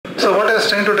So what I was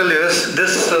trying to tell you is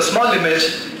this small image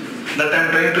that I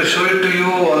am trying to show it to you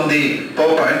on the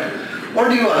PowerPoint. What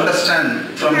do you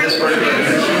understand from this particular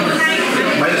image?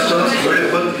 Milestones,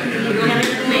 beautiful.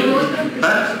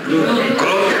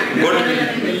 Growth, good.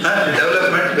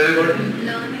 Development, very good.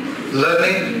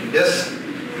 Learning, yes.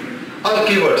 All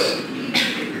keywords.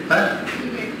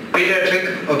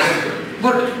 Pediatric, okay.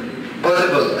 Good.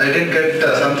 Possible. I didn't get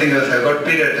something else. I got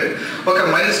pediatric.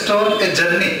 Okay, milestone, a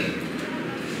journey.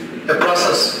 A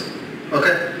process.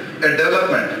 Okay. A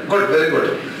development. Good, very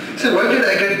good. See, why did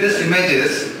I get this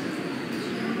images?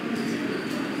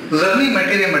 Learning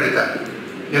materia medica,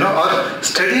 or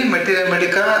studying materia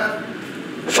medica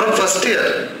from first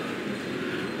year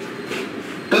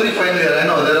to the final year. I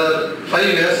know there are 5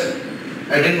 years.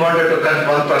 I didn't want to count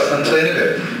one person. So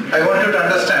anyway, I want you to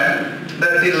understand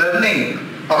that the learning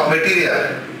of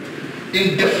materia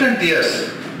in different years,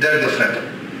 they are different.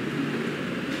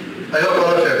 I hope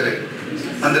all of you agree.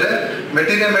 Andre,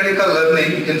 materia medica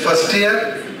learning in first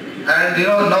year, and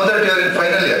now that you are in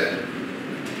final year,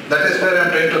 that is where I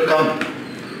am trying to come.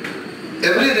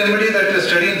 Every remedy that you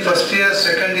study in first year,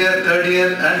 second year, third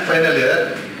year and final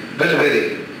year will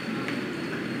vary.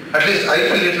 At least I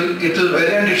feel it will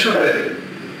vary, and it should vary.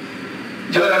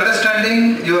 Your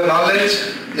understanding, your knowledge,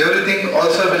 everything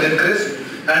also will increase,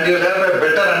 and you will have a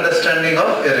better understanding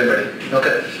of a remedy.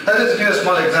 Okay. I'll just give you a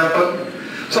small example.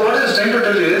 So what I was trying to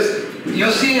tell you is, you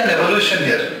see an evolution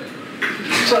here.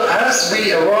 So as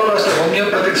we evolve as a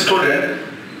homeopathic student,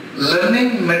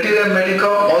 learning materia medica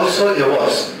also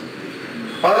evolves.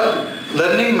 Or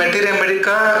learning materia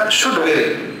medica should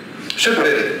vary. Should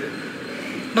vary.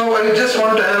 Now I just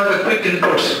want to have a quick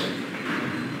inputs.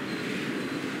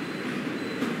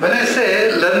 When I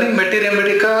say learning materia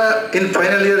medica in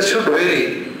final year should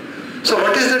vary, so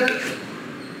what is that?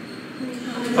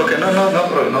 Okay, no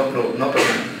problem.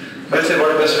 We'll see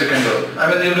what best we can do. I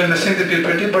mean, you'll be missing the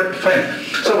PPT, but fine.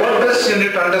 So what best you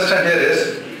need to understand here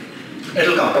is, it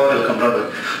will come, power will come, not worry.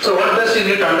 So what best you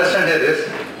need to understand here is,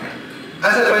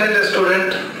 as a final year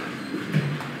student,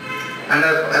 and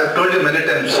I have told you many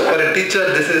times, for a teacher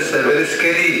this is a very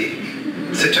scary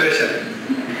situation.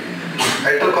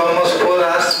 I took almost 4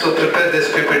 hours to prepare this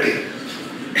PPT.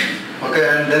 Okay,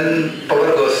 and then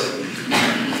power goes.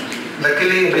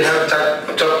 Luckily we have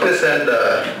chalk piece and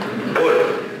board.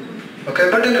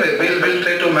 Okay, but anyway, we'll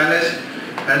try to manage,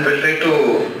 and we'll try to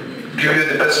give you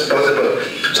the best possible.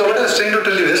 So what I was trying to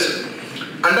tell you is,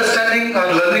 understanding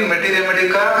or learning materia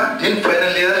medica in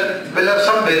final year will have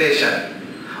some variation,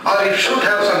 or it should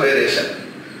have some variation.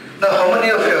 Now how many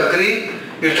of you agree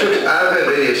it should have a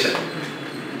variation?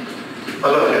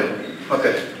 All of you.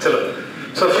 Okay, chalo.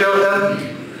 So few of them,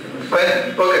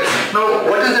 fine. Okay. Now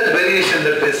what is that variation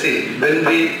that we see when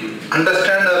we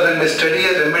understand or when we study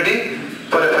a remedy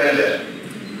for a final year?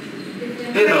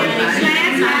 Okay,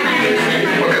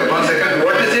 1 second.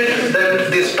 What is it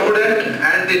that the student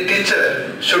and the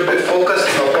teacher should be focused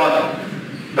upon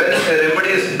when a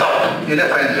remedy is taught in a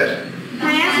final year?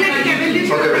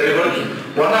 Okay, very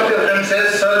good. One of your friends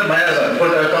says, sir, miasm.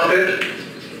 Put a complete.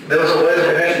 There was a voice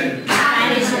behind.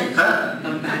 Huh?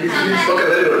 Okay,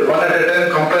 very good. One at a time.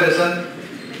 Comparison.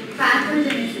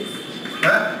 Pathogenesis.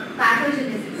 Huh?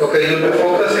 Pathogenesis. Okay, you'll be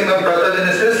focusing on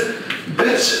pathogenesis,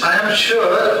 which I am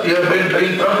sure you have been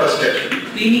doing from first year.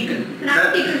 Clinical.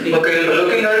 Practical. Okay, you'll be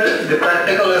looking at the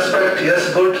practical aspect.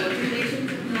 Yes, good.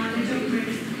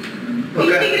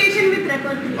 Okay. Integration with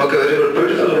repertoire. Okay, very good.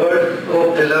 Beautiful word.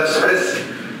 Oh, they love space.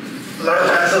 A lot of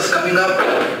answers coming up.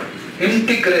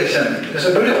 Integration. It's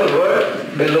a beautiful word.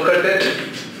 We'll look at it.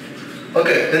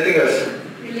 Okay, anything else?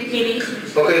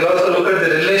 Relationship. Okay, you'll also look at the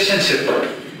relationship.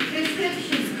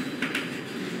 Prescription.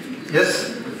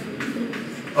 Yes?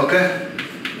 Okay.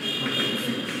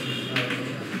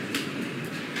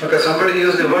 Okay, somebody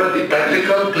used the word the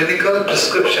practical, clinical,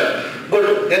 prescription.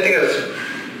 Good. Anything else?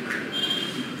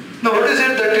 Now, what is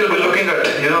it that you'll be looking at,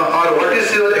 or what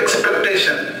is your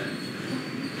expectation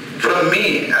from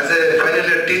me as a final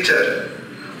year teacher?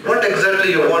 What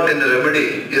exactly you want in the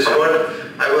remedy is what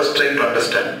I was trying to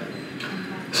understand.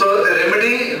 So, a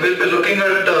remedy will be looking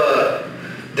at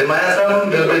the miasm,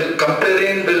 will be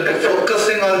comparing, will be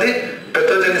focusing on the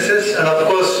pathogenesis, and of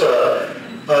course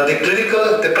the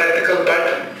clinical, the practical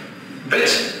part.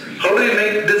 Which, how do you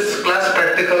make this class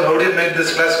practical? How do you make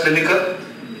this class clinical?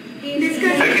 Bring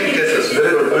in cases.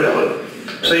 Very good,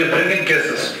 beautiful. So you bring in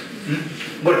cases.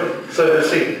 Good. So we'll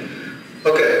see.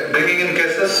 Okay, bringing in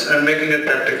cases and making it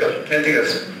practical. Anything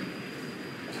else?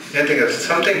 Anything else?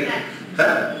 Something?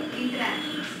 Huh?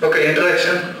 Okay,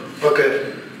 interaction.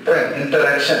 Okay, fine.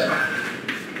 Interaction.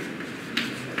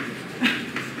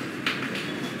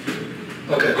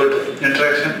 Okay, good.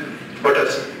 Interaction.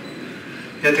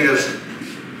 Anything else?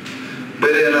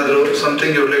 Very another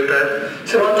something you looked at.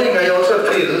 So one thing I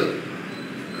also feel,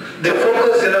 the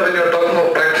focus, when you're talking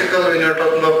about practical, when you're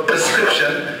talking about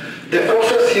prescription, the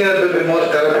focus here will be more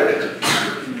therapeutic.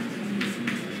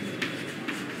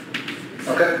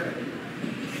 Okay?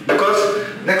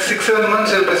 Because next 6-7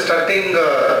 months you'll be starting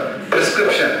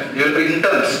prescription, you'll be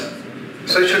intense.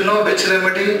 So you should know which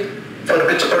remedy for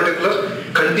which particular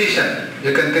condition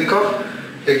you can think of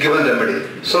a given remedy.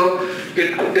 So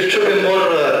it should be more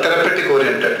therapeutic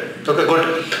oriented. Okay,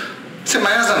 good. See,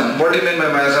 miasm, what do you mean by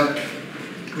miasm?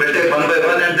 We'll take one by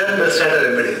one and then we'll start a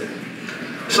remedy.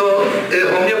 So a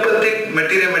homeopathic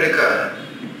materia medica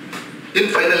in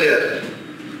final year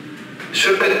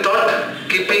should be taught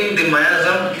keeping the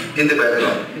miasm in the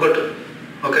background. Good.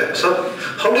 Okay, so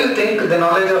how do you think the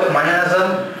knowledge of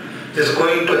miasm is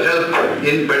going to help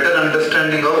in better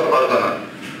understanding of organon?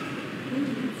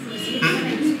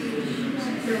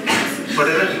 What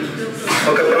is it?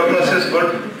 Okay, prognosis, good.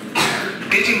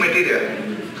 Teaching materia.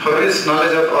 How is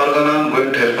knowledge of organon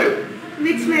going to help you?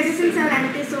 Which medicines are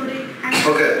antisoric?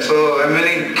 Okay, so I'm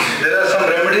meaning there are some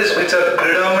remedies which are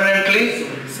predominantly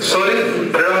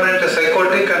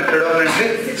psychotic and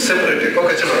predominantly syphilitic.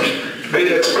 Okay, chalo.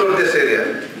 We'll explore this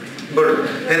area. Good.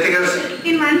 Anything else?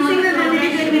 In one single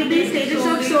remedy there will be stages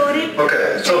of soric.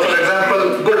 Okay, so for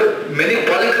example, good, many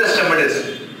polycrest remedies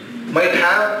might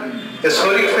have a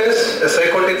soric phase, a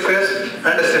psychotic phase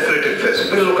and a syphilitic phase.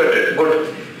 We'll look at it.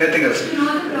 Good. Anything else? To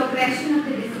know the progression of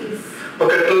the disease.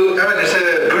 Okay, it's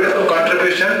a beautiful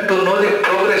contribution to know the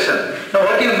progression. Now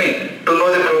what do you mean to know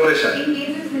the progression? In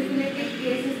cases, syphilitic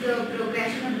cases, the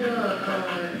progression of the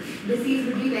disease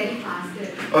would be very faster.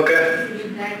 Okay.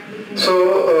 So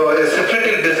a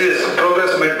syphilitic disease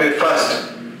progress might be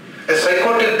fast. A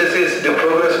psychotic disease, the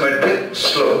progress might be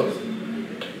slow.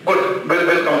 Good,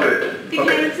 we'll come to it. It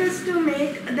helps us to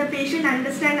make the patient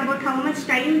understand about how much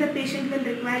time the patient will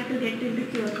require to get into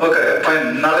cure. Okay,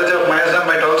 fine. Knowledge of miasm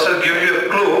might also give you a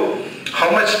clue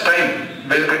how much time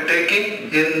will be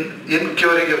taking in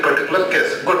curing a particular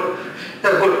case. Good.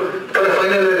 Yeah, good. For a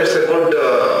final year, it's a good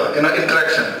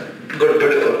interaction. Good,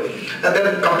 beautiful. And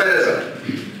then comparison.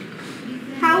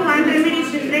 How one remedy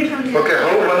is different from the other. Okay,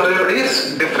 how one remedy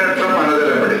is different from another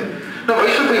remedy. Now, why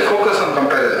should we focus on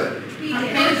comparison?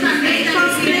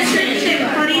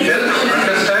 Help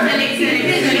understand?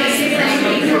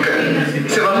 Okay.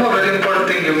 See, one more very important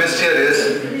thing you missed here is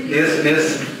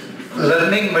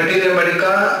learning materia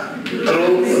medica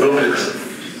through rubrics.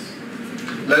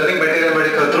 Learning materia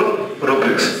medica through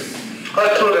rubrics or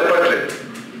through repertory.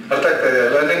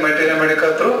 Learning materia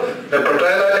medica through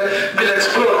repertory. We'll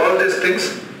explore all these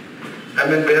things. I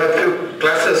mean, we have few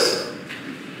classes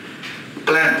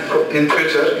planned in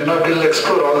future. We'll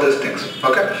explore all these things.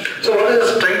 Okay. So what I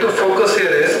was trying to focus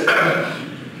here is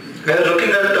we are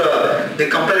looking at the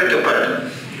comparative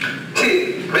part.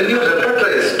 See, when you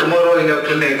repertorize tomorrow in your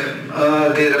clinic,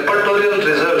 the repertorial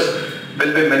results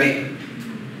will be many.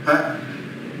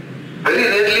 Very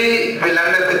rarely we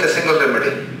land up with a single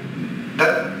remedy.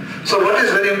 So what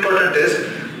is very important is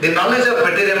the knowledge of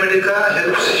materia medica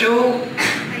helps you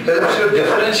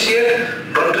differentiate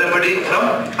one remedy from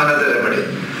another remedy.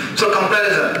 So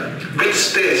comparison, which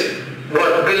stage,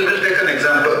 what, we'll take an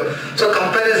example. So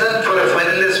comparison for a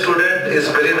final year student is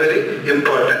very, very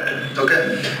important.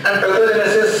 Okay. And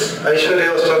pathogenesis,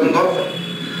 Aishwarya was talking of.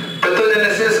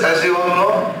 Pathogenesis, as you all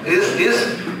know, is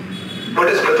what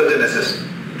is pathogenesis?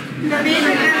 The way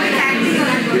the drug is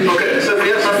acting. Okay, so we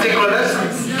have something called as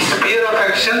sphere of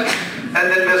action and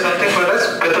then we have something called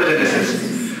as pathogenesis.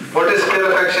 What is sphere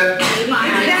of action?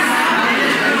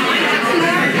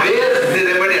 Where the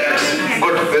remedy acts.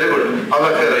 Good, very good. All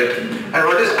of you are right. And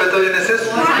what is pathogenesis?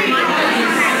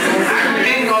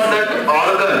 Acting on that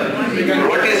organ.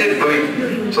 What is it doing?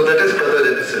 So that is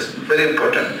pathogenesis. Very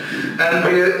important. And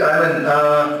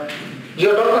you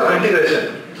are talking about integration.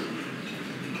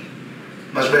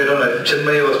 Must be, I don't know,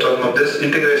 Chinmay was talking about this,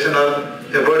 integration or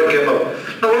a word came up.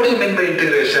 Now what do you mean by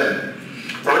integration?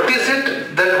 What is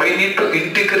it that we need to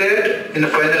integrate in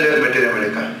final year materia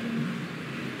medica?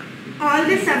 All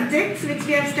the subjects which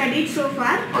we have studied so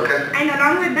far. Okay. And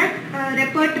along with that,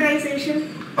 repertorization.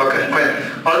 Okay, fine.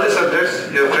 All the subjects,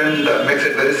 your friend makes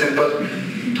it very simple.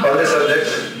 All the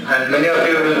subjects, and many of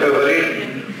you will be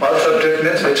worried. All subjects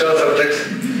means which all subjects?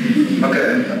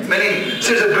 Okay.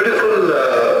 See, it's a beautiful,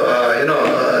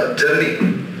 journey.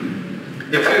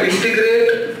 If you integrate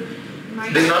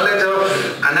the knowledge of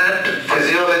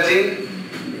physiology,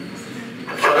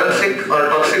 forensic or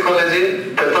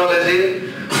toxicology, pathology,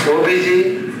 OBG,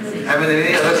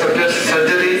 any other subjects,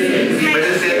 surgery,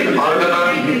 medicine,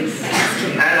 organon,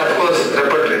 and of course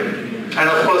repertory, and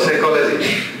of course psychology.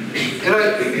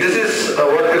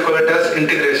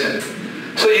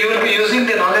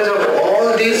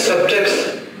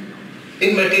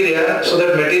 materia so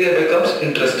that materia becomes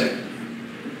interesting.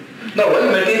 Now why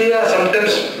materia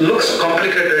sometimes looks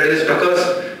complicated is because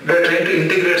we are trying to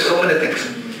integrate so many things.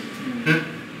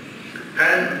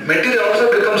 And materia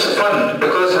also becomes fun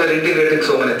because we are integrating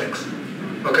so many things.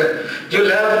 Okay? You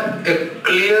will have a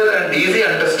clear and easy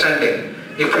understanding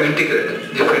if you integrate.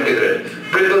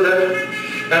 We'll do that.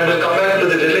 And we'll come back to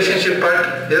the relationship part.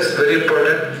 Yes, very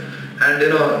important. And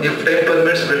if time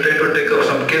permits, we'll try to take up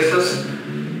some cases.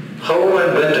 How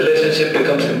and when relationship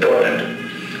becomes important.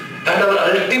 And our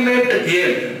ultimate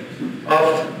aim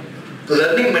of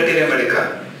learning materia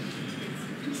medica,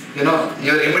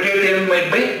 your immediate aim might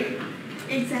be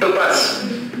to pass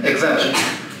exams.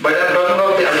 But I'm talking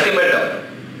about the ultimate.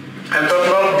 I'm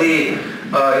talking about the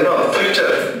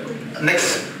future,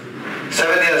 next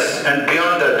 7 years and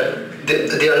beyond that.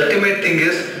 The ultimate thing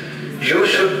is you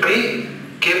should be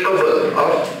capable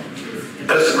of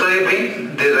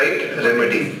prescribing the right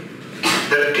remedy.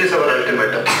 That is our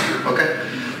ultimatum. Okay?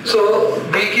 So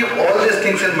we keep all these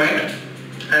things in mind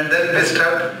and then we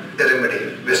start a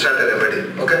remedy.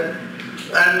 Okay?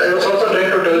 And I was also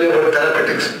trying to tell you about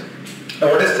therapeutics. Now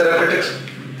what is therapeutics?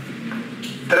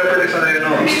 Therapeutics are,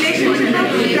 relation of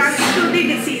drugs to the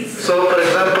disease. So for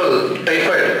example,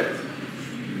 typhoid.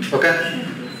 Okay?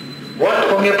 What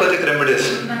homeopathic remedies?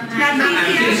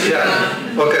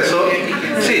 Yeah. Okay, so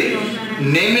see,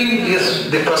 naming is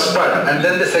the first part and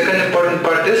then the second important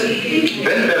part is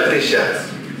when baptisia,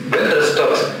 when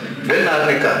restores, when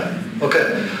arnica.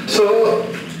 Okay, so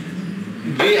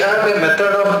we have a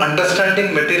method of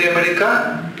understanding materia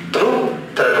medica through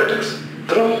therapeutics.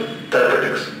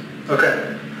 Okay,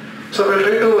 so we'll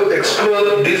try to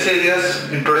explore these areas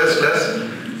in today's class.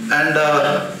 And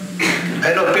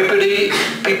I know PPT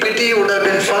would have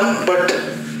been fun, but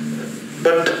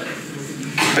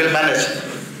we'll manage.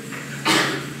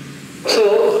 So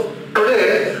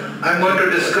today I'm going to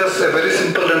discuss a very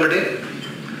simple remedy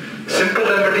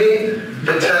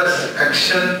which has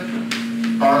action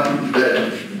on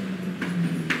blood.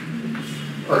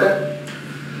 Okay?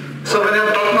 So when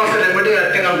I'm talking of a remedy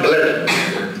acting on blood,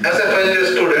 as a final year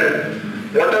student,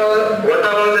 what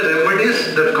are all the remedies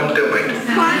that come to your mind?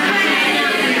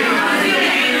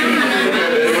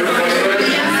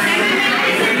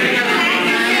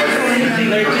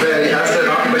 I asked the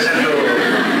wrong question to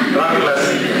wrong class.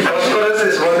 Phosphorus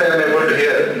is what I am able to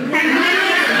hear.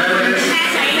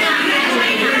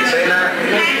 China.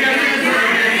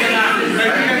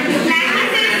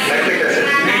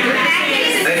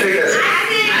 Nitric acid.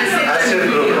 Acid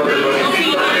group.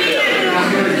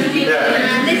 Yeah.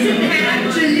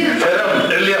 Ferrum,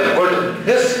 trillium, good.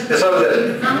 Yes, it's all there.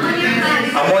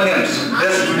 Ammoniums.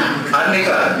 Yes.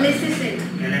 Arnica.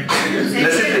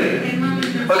 Lecithin.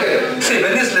 Okay, see,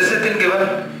 when is lecithin given?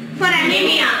 For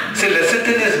anemia. See,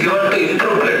 lecithin is given to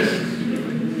improve blood.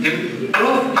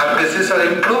 Improve RBCs or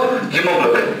improve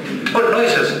hemoglobin. Good, no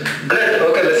issues. Blood,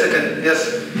 okay, lecithin, yes.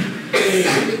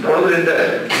 What is in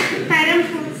there? Ferrum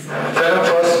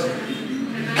phos.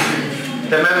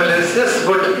 Hemamylins, yes,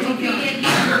 good.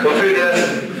 Ophidians.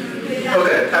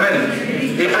 Okay, I mean,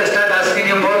 if I start asking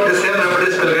you more, the same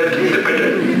remedies will get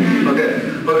repeated.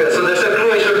 Okay, so that's a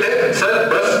clue I should take. Sir,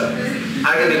 bus.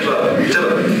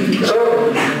 So,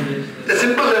 a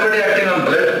simple remedy acting on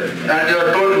blood, and you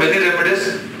are told many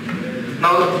remedies.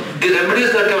 Now, the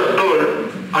remedies that you are told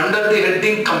under the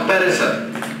heading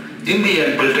comparison, in the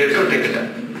end, we'll try to take it up.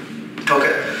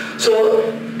 Okay. So,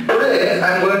 today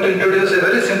I am going to introduce a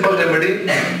very simple remedy,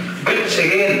 which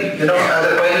again, as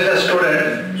a final year student,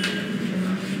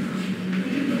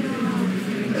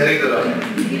 Erigeron.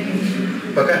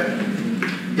 Okay.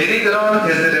 Erigeron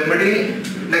is the remedy.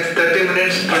 Next 30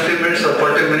 minutes, 20 minutes or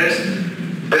 40 minutes,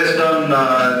 based on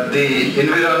the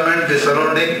environment, the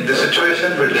surrounding, the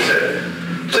situation, we'll decide.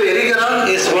 So Erigeron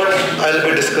is what I'll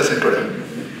be discussing today.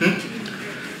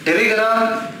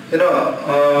 Erigeron,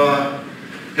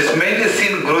 is mainly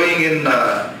seen growing in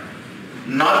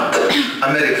North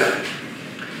America.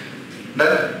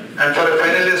 And for a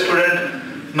final year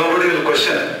student, nobody will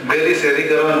question where is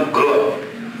Erigeron grown.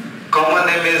 Common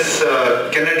name is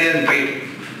Canadian wheat.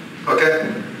 Okay?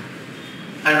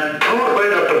 And proved by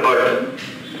Dr. Bird.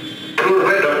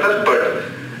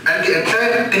 And the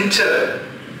entire tincture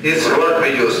is what we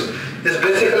use. It's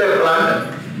basically a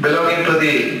plant belonging to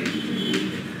the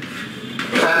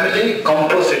family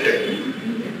Compositae.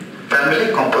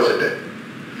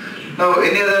 Now,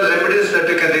 any other remedies that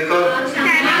you can recall?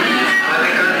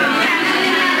 Arnica,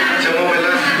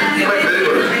 chamomilla, quite very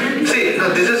good. See, now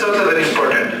this is also very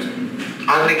important.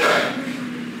 Arnica.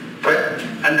 Right?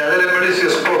 And the other remedies you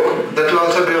spoke, that will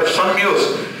also be of some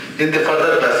use in the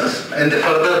further classes, in the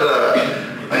further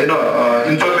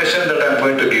information that I am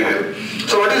going to give you.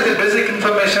 So what is the basic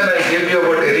information I gave you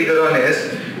about Erigeron is,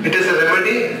 it is a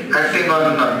remedy acting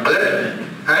on blood,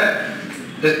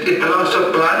 and it belongs to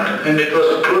a plant, and it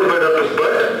was proved by Dr.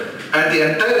 Butt, and the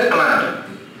entire plant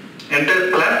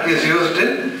is used in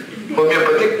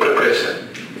homeopathic preparation.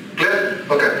 Clear?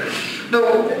 Okay.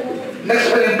 Now, next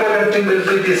very important thing will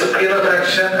be the sphere of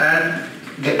action and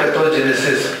the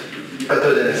pathogenesis.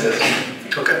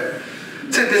 Okay.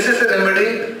 See, this is a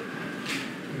remedy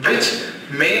which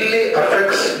mainly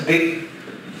affects the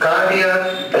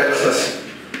cardiac plexus.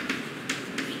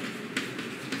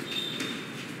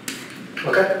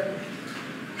 Okay?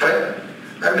 Fine?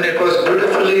 I mean, it was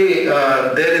beautifully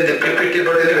there in the PPT,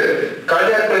 but anyway,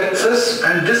 cardiac plexus,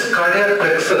 and this cardiac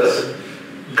plexus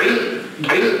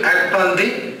will act on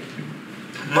the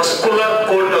muscular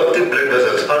coat of the blood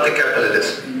vessels or the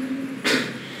capillaries.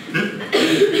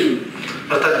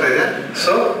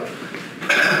 So,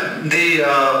 the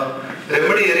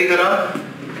remedy Erigeron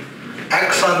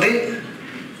acts on the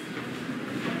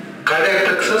cardiac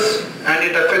plexus, and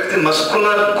it affects the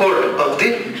muscular coat of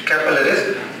the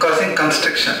capillaries, causing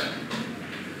constriction,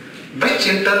 which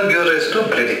in turn gives rise to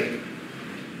bleeding.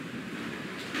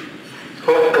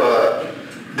 Hope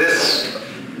this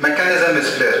mechanism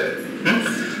is clear.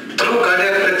 Through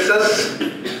cardiac plexus,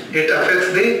 it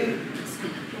affects the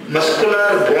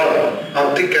muscular wall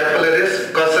of the capillaries,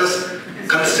 causes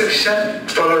constriction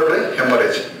followed by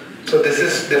hemorrhage. So this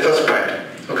is the first point.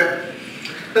 Okay.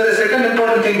 Now the second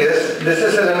important thing is, this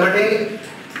is a remedy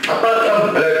apart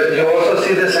from blood. You also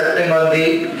see this acting on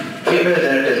the female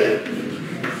genitalia.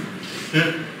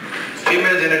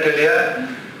 Female genitalia,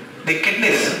 the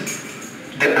kidneys,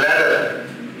 the bladder,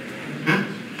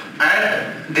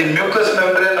 and the mucous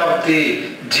membrane of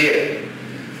the GI.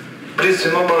 Please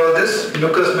remember all this,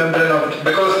 mucous membrane of,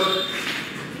 because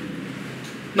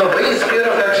now why sphere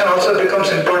of action also becomes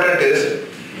important is,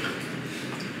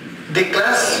 the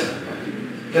class,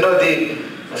 the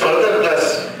further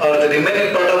class or the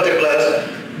remaining part of the class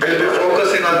will be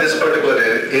focusing on this particular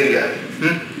area.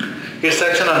 Its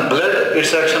action on blood,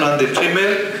 its action on the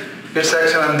female, its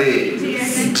action on the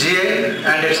GI,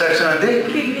 and its action on the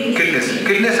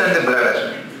kidneys and the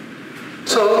bladder.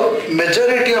 So,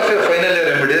 majority of your final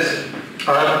year remedies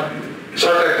are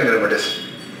short-acting remedies.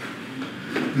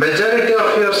 Majority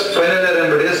of your final year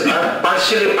remedies are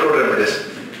partially proved remedies.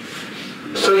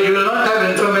 So, you will not have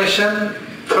information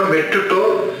from head to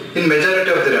toe in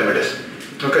majority of the remedies.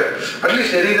 Okay. At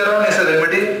least Erigeron is a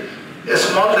remedy, a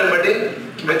small remedy,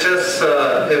 which has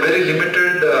a very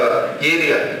limited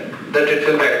area that it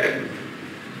will be acting.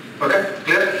 Okay.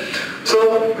 Clear?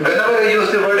 So, whenever I use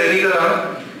the word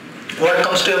Erigeron, what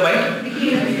comes to your mind?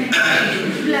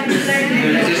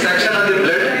 Its action on the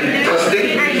blood. First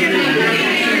thing.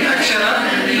 Action on.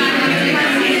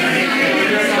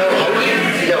 Now,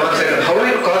 one second. How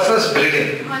it causes bleeding?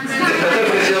 The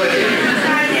pathophysiology.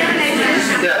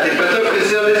 Yeah, the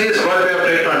pathophysiology is what we have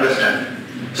tried to understand.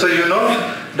 So you know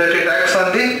that it acts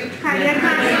on the cardiac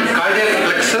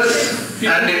plexus,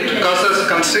 and it causes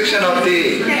constriction of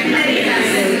the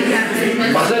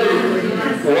muscle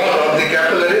wall of the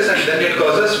capillaries, and then it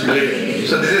causes bleeding.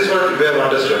 So this is what we have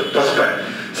understood. First point.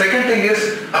 Second thing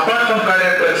is, apart from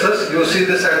cardiac plexus, you see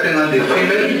this acting on the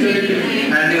female,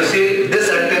 and you see this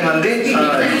acting on the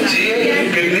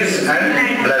GI, kidneys and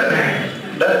bladder.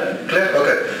 Done? Clear?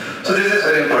 Okay. So this is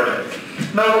very important.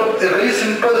 Now, a very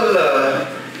simple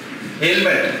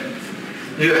ailment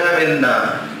you have in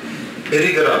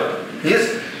Erigeron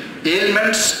is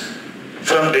ailments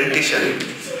from dentition.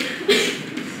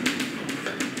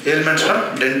 Ailments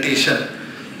from dentition.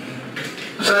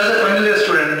 So as a final year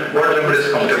student, what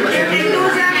remedies come to mind?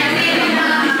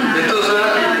 Ethusa,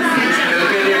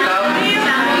 calcarea calm,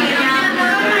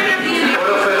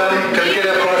 Podophyllum,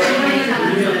 calcarea frost,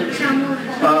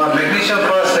 magnesium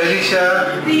frost, silicea,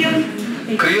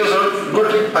 creosote.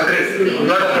 Good, agreed.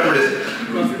 Lot of remedies.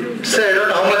 Say, I don't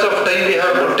know how much of time we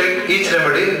have to take each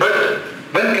remedy, but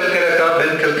when calcarea calm,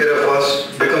 when calcarea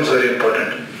frost becomes very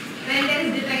important. When there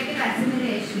is defective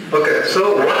assimilation. Okay,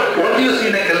 so what do you see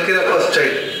in a calcarea frost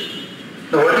child?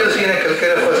 Now, what do you see in a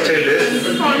calcarea frost child is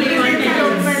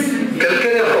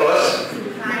calcarea frost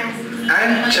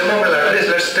and chamomile. At least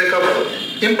let's take up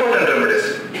important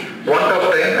remedies. Want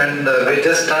of time, and we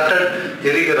just started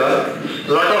Erigeron.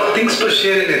 Lot of things to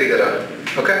share in Erigeron.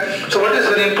 Okay, so what is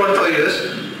very important for you is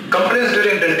complaints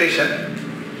during dentition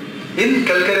in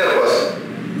calcarea frost.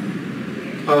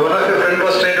 One of your friends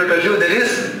was trying to tell you there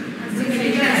is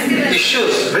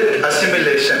issues with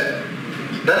assimilation,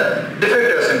 the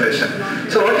defective assimilation.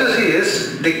 So what you see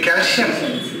is the calcium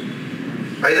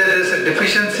Either there is a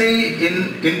deficiency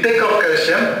in intake of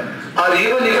calcium, or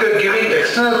even if you are giving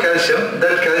external calcium,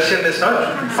 that calcium is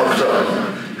not absorbed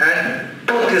and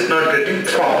tooth is not getting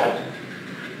formed.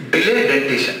 Delayed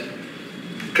dentition,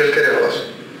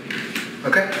 calcareous.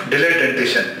 Okay, delayed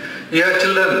dentition. You have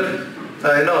children,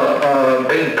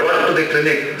 being brought to the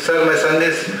clinic. Sir, my son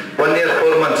is 1 year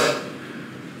 4 months.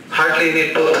 Hardly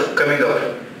any tooth coming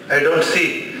up. I don't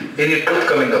see any tooth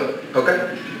coming up.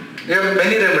 Okay, you have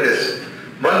many remedies.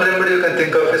 One remedy you can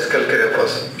think of is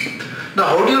calcareous. Now,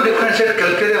 how do you differentiate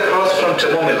calcareous from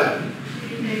chamomilla?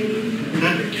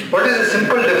 What is the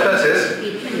simple difference is,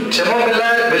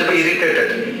 chamomilla will be irritated.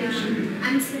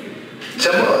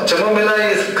 Chamomilla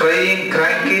is crying,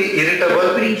 cranky, irritable,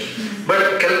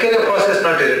 but calcareous is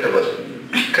not irritable.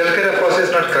 Calcareous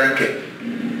is not cranky.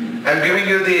 I am giving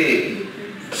you the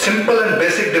simple and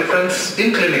basic difference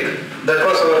in clinic. That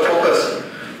was our focus.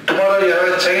 Tomorrow you have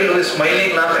a child who is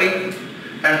smiling, laughing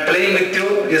and playing with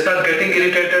you, is not getting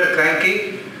irritated,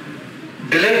 cranky.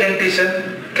 Delayed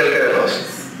dentition, calcareous.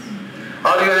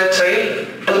 Or you have a child,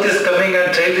 tooth is coming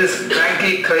and child is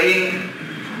cranky, crying.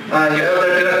 You have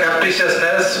that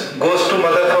capriciousness, goes to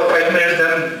mother for 5 minutes,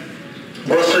 then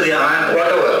goes to the aunt,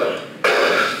 whatever.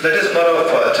 That is more of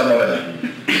chamomilla.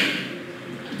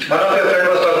 One of your friends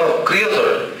was talking of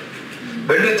creosote.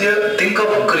 When you think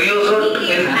of creosote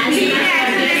in...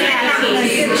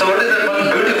 So what is that one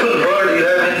beautiful word you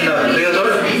have in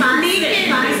creosote?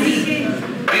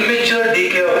 Premature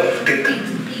decay of teeth.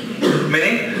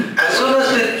 Meaning, as soon as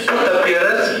the tooth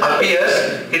appears,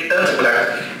 it turns black.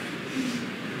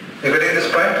 You getting this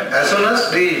point? As soon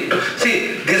as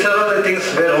these are all the things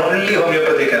where only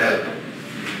homeopathy can help.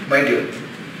 Mind you.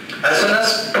 As soon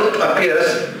as tooth appears,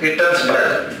 it turns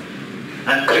black.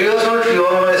 And creosote, you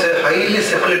know, is a highly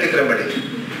syphilitic remedy.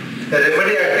 A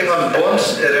remedy acting on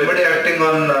bones, a remedy acting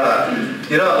on,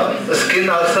 skin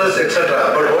ulcers,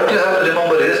 etc. But what you have to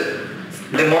remember is,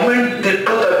 the moment the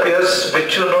tooth appears,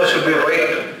 which you know should be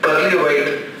white, pearly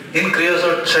white, in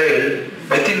creosote child,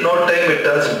 within no time it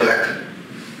turns black.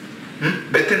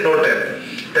 Within no time.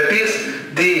 That is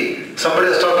somebody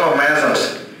is talking about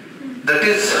miasms. That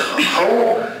is how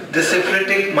the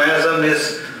syphilitic miasm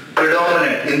is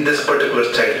predominant in this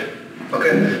particular child.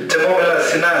 Okay? Chamomilla,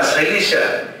 cinna,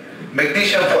 silicea,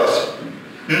 magnesium phos,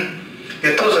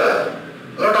 ethusa,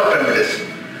 lot of remedies.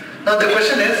 Now the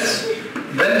question is,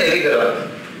 when Erigeron?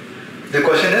 The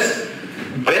question is,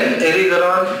 when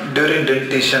Erigeron during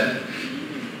dentition?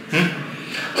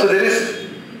 So there is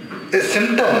a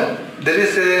symptom, there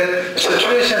is a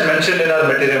situation mentioned in our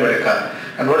materia medica.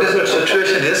 And what is that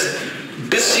situation is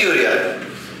dysuria.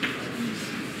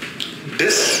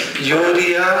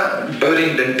 Dysuria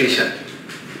during dentition.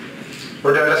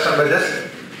 What do you understand by this?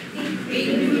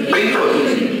 Painful.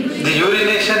 The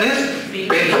urination is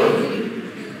painful.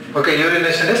 Okay,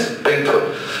 urination is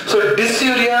painful. So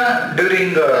dysuria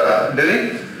during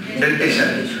dentition.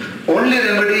 Only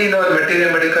remedy in our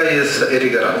materia medica is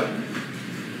Erigeron.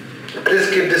 Please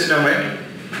keep this in mind.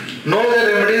 No other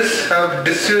remedies have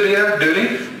dysuria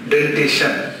during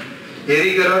dentition.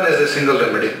 Erigeron is a single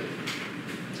remedy.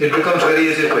 It becomes very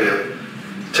easy for you.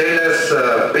 Child has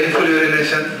painful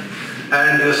urination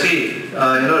and you see,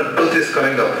 tooth is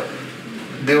coming up.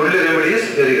 The only remedy is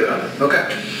Erigeron. Okay.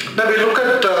 Now we look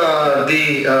at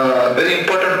the very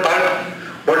important part,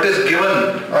 what is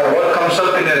given or what comes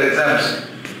up in your exams.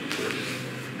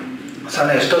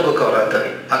 Sana estoku cover aata,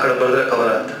 akada bardre cover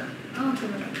aata.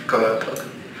 Cover aata.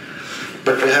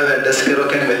 But we have a desk here,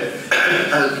 anyway.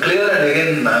 I'll clear and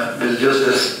again we'll use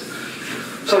this.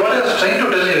 So what I was trying to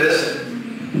tell you is,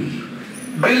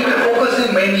 we'll be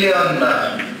focusing mainly on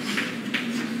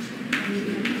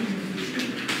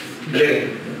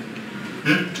bleeding.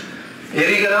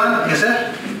 Erigeron is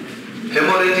a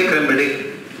hemorrhagic remedy.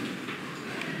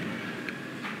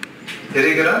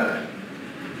 Erigeron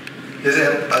is a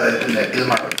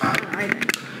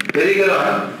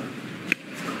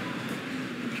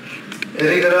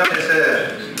Erigeron is a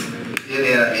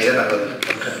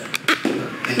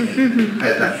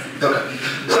okay.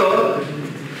 So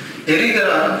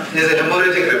Erigeron is a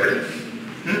hemorrhagic remedy.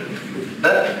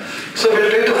 So we'll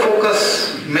try to focus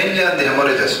mainly on the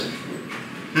hemorrhages.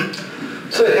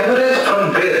 So hemorrhage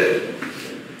from where?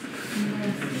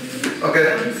 Okay.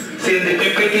 See, in the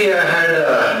PPT I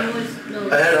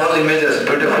had all images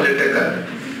beautifully taken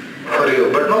for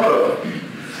you, but no problem.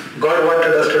 God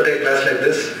wanted us to take class like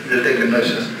this, we'll take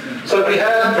images. So we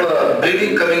have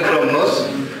bleeding coming from nose,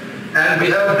 and we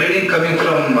have bleeding coming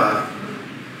from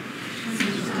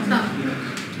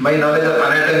my knowledge of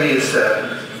anatomy is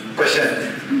question.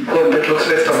 Hope it looks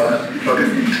like stomach. Okay.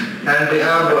 And we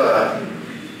have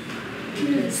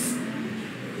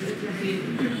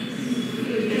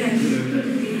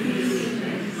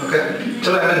Okay. So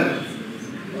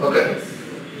okay.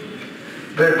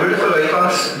 Very beautiful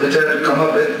icons which I had come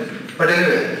up with. But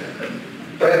anyway,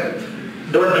 fine.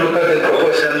 Don't look at the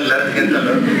proportion, length,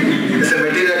 it's a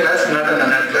material class, not an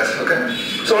anat class. Okay.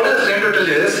 So what I was trying to tell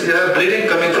you is, you have bleeding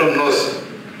coming from nose.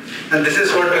 And this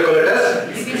is what we call it as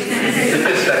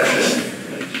epistaxis.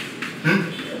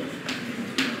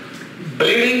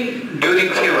 Bleeding during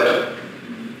fever.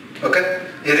 Okay.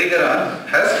 Erigeron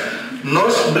has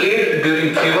nosebleed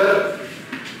during fever.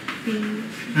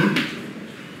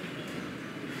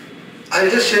 I'll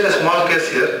just share a small case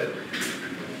here.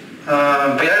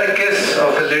 We had a case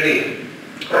of a lady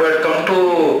who had come to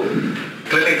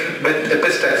clinic with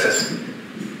epistaxis.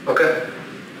 Okay?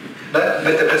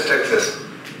 With epistaxis.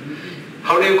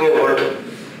 How do you go about it?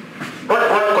 What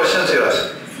questions you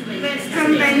ask?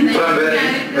 From when? From where?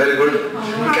 Very good.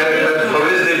 Character. How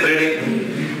is the bleeding?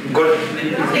 Good.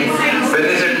 When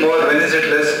is it more? When is it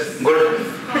less? Good.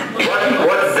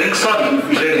 What brings on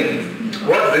bleeding?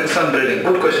 What brings on bleeding?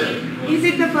 Good question. Is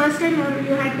it the first time or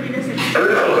you had predecessor?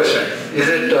 Beautiful question. Is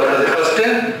it the first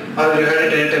time or you had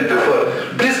it any time before?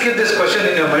 Please keep this question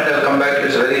in your mind. I'll come back.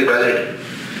 It's very valid.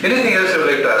 Anything else you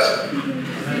would like to ask?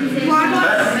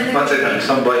 One second.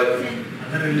 Some boy.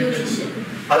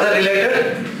 Other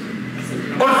related?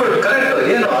 Good. Correct.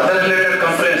 Other related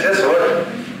complaints. Yes, what?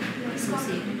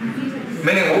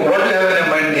 Meaning, what do you have in your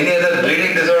mind? Any other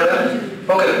bleeding disorder?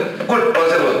 Okay. Good.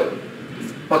 Possible.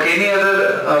 Okay. Any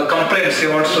other complaints he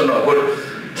wants to know? Good.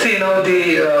 See, the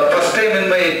first time in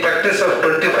my practice of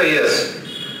 25 years,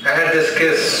 I had this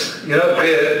case,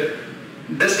 where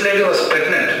this lady was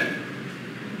pregnant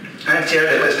and she had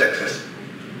epistaxis.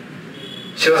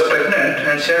 She was pregnant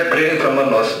and she had bleeding from her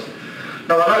nose.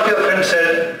 Now one of your friends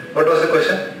said, what was the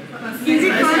question?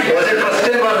 Was it first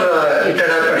time or it had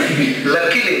happened?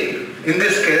 Luckily, in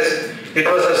this case, it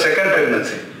was her second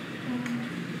pregnancy.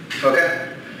 Okay?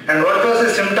 And what was the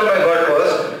symptom I got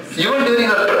was, even during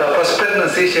her first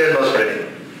pregnancy, she had nose bleeding.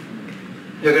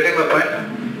 You getting my point?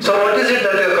 So what is it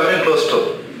that you are coming close to?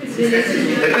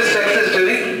 Epistaxis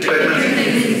during pregnancy.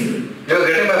 You are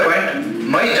getting my point?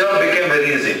 My job became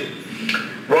very easy.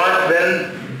 When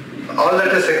all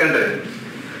that is secondary.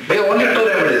 We have only two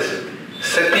remedies,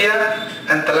 sepia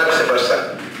and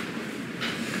thalapsibursa.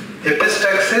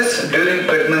 Epistaxis during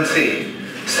pregnancy,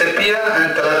 sepia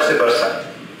and thalapsibursa.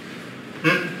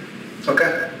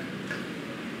 Okay.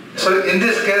 So in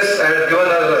this case, I had given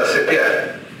her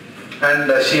sepia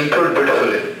and she improved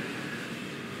beautifully.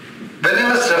 When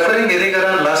I was referring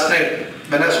Erigeron last night,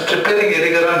 when I was preparing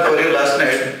Erigeron for you last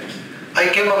night, I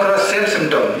came across same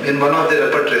symptom in one of the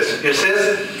repertories. It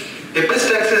says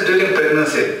epistaxis during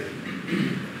pregnancy.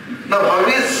 Now how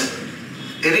is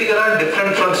Erigeron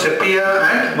different from sepia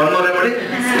and one more remedy?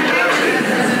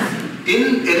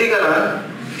 In Erigeron,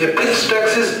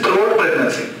 epistaxis throughout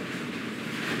pregnancy.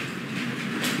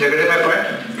 You getting my point?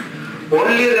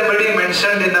 Only remedy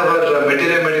mentioned in our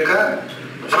materia medica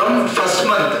from first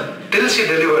month till she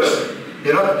delivers.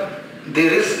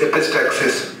 There is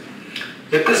epistaxis.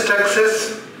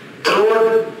 Epistaxis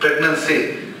throughout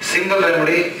pregnancy, single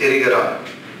remedy, Erigeron.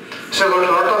 So I got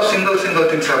a lot of single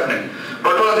things happening.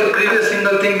 What was the previous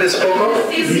single thing they spoke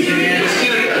of? Dysuria.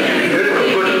 Very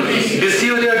good.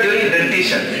 Dysuria during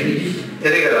dentition,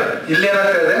 Erigeron.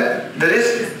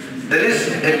 There is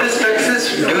epistaxis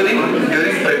during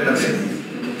pregnancy.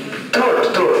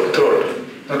 Throat.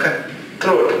 Okay.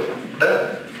 Throat.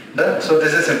 Done. So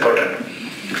this is important.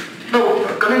 Now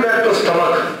coming back to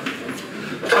stomach.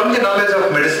 From the knowledge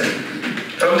of medicine,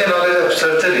 from the knowledge of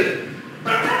surgery,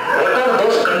 what are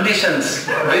those conditions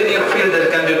where you feel there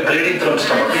can be bleeding from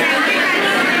stomach?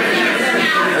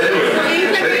 Very good.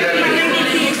 Very happy.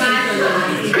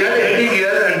 We had a heading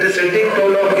here and this heading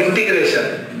told of integration.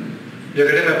 You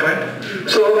getting my point?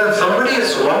 So when somebody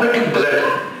is vomiting blood,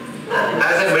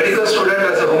 as a medical student,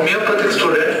 as a homeopathic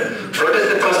student, what is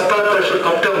the first part that should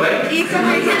come to your mind?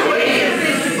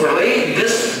 Why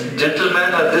this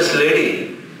gentleman or this lady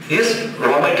is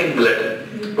vomiting blood?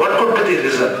 What could be the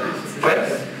reason? Right?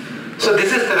 So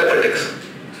this is therapeutics.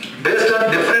 Based on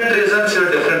different reasons, you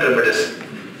have different remedies.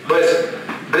 Boys,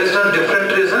 based on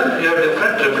different reason, you have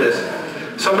different remedies.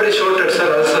 Somebody shouted,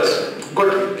 sir, ulcers.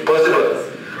 Good, possible.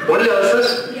 Only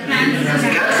ulcers?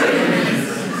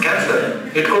 Cancer.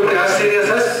 It could be as serious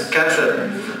as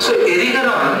cancer. So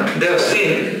Erigeron, they have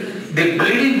seen the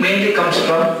bleeding mainly comes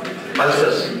from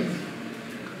ulcers.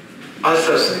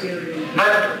 Ulcers,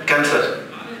 not cancer.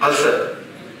 Ulcer.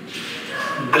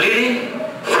 Bleeding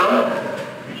from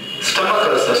stomach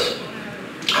ulcers.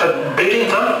 Bleeding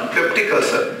from peptic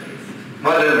ulcer.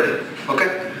 One remedy. Okay?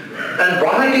 And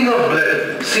vomiting of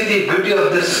blood, see the beauty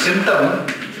of this symptom,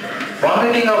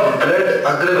 vomiting of blood,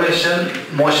 aggravation,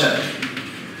 motion.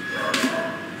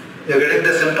 You are getting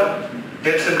the symptom?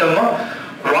 Get symptom of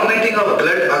vomiting of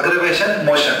blood, aggravation,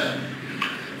 motion.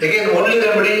 Again, only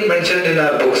remedy mentioned in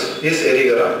our books is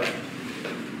Erigeron.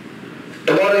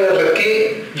 Tomorrow you are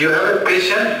lucky, you have a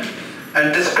patient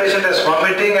and this patient is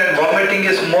vomiting, and vomiting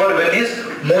is more when he is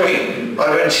moving or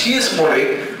when she is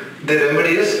moving, the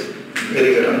remedy is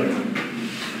Erigeron.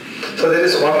 So there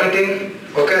is vomiting,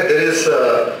 okay, there is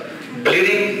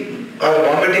bleeding or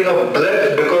vomiting of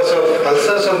blood because of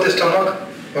ulcers of the stomach,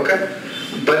 okay,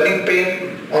 burning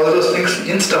pain, all those things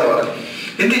in stomach.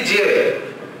 In the GI,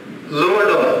 lower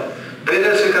down, where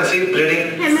else you can see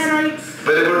bleeding? Hemorrhoids.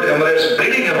 Very good, hemorrhoids,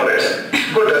 bleeding hemorrhoids.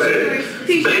 Good,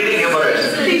 agreed. Bleeding hemorrhoids.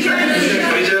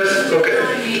 Fissures, okay.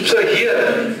 So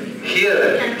here,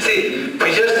 see,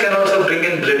 fissures can also bring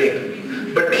in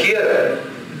bleeding. But here,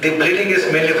 the bleeding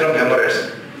is mainly from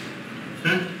hemorrhoids.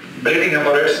 Bleeding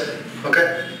hemorrhoids,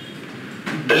 okay.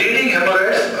 Bleeding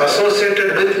hemorrhoids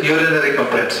associated with urinary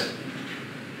complaints.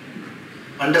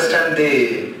 Understand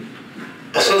the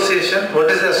association. What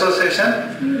is the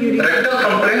association? Rectal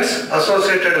complaints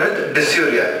associated with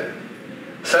dysuria.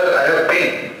 Sir, I have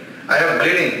pain, I have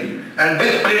bleeding, and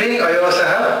with bleeding I also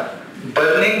have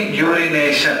burning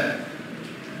urination.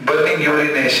 Burning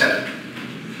urination.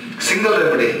 Single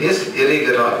remedy is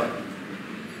Erigeron.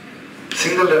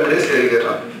 Single remedy is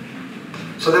Erigeron.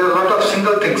 So there are a lot of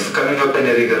single things coming up in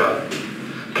Erigeron.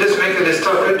 Please make a list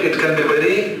of it. It can be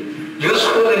very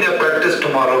useful in your practice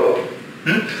tomorrow.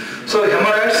 So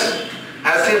hemorrhoids,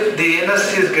 as if the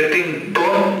anus is getting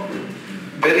torn,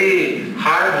 very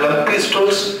hard lumpy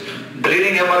stools,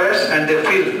 bleeding hemorrhoids, and they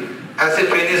feel as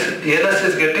if anus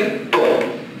is getting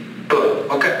torn.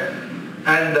 Okay?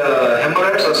 And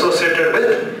hemorrhoids associated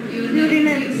with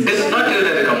Urinary. this is not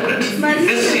urinary complaints.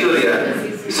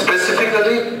 Dysuria,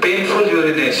 specifically painful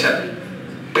urination.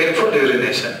 Painful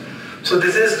urination. So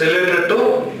this is related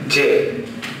to J.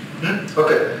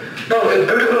 Okay. Now a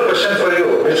beautiful question for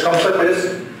you which comes up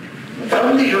is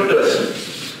from the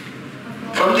uterus.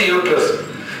 From the uterus,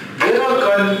 where all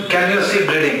can you see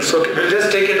bleeding? So we'll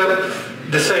just take it up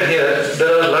this side here.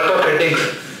 There are a lot of headings.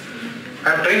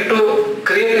 I'm trying to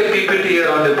create a PPT here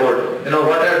on the board. You know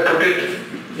what I have put it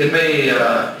in my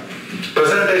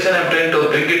presentation, I'm trying to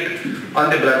bring it on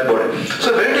the blackboard.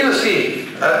 So where do you see?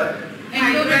 One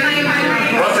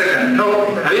second. No,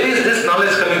 where is this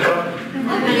knowledge coming from?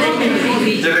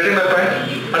 You're getting my point?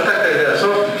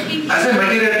 So as a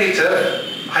material teacher,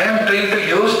 I am trying to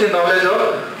use the knowledge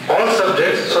of all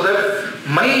subjects so that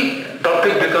my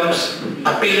topic becomes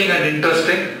appealing and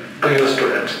interesting to your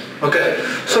students. Okay.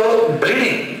 So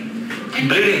bleeding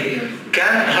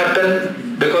can happen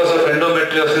because of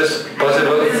endometriosis,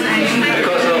 possible,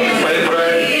 because of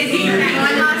fibroid,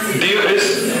 DUBIS,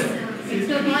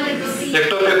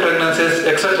 ectopic pregnancies,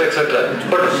 etc., etc.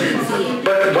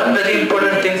 But one very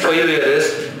important thing for you here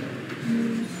is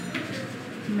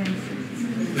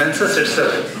menses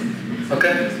itself.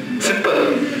 Okay? Simple.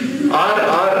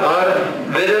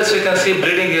 Where else you can see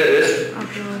bleeding here is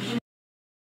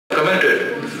coming to it.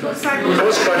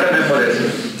 Postpartum hemorrhage.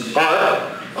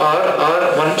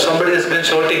 Or when somebody has been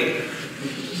shouting.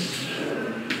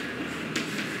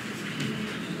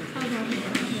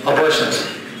 Abortions.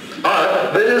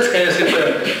 Or where else can you see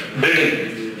bleeding?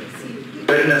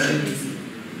 Pregnancy.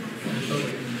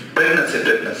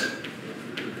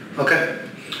 Okay?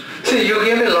 See, you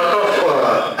gave me a lot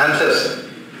of answers.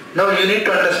 Now you need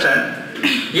to understand,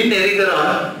 in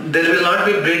Erigeron, there will not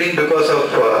be bleeding because of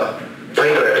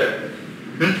fibroid.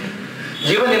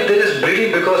 Even if there is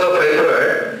bleeding because of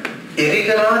fibroid,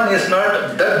 Erigeron is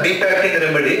not that deep acting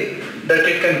remedy that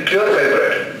it can cure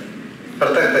fibroid.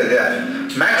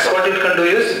 Max what it can do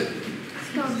is,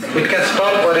 it can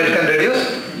stop or it can reduce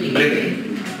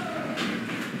bleeding.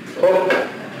 Hope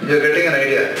you are getting an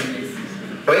idea.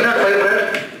 Why not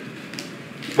fibroid?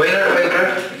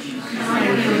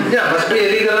 Yeah, must be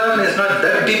Erigeron is not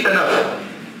that deep enough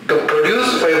to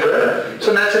produce fibroid,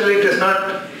 so naturally it is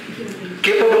not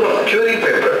capable of curing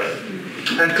fibroid.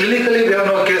 And clinically we have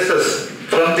no cases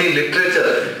from the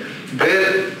literature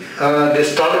where the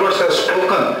stalwarts have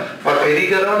spoken of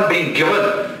Erigeron being given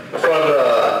for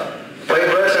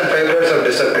fibroids and fibroids have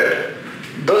disappeared.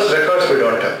 Those records we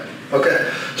don't have. Okay.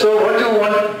 So what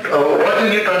you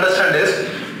need to understand is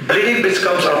bleeding which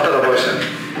comes after abortion.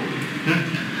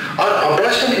 Or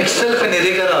abortion itself in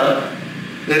Erigeron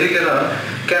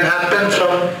can happen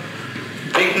from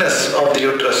weakness of the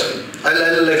uterus.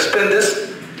 I'll explain this.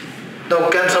 Now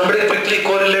can somebody quickly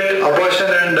correlate abortion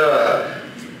and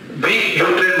weak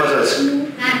uterine muscles?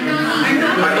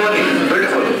 Atony.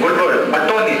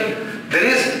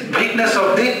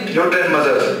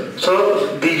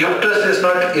 is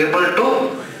not able to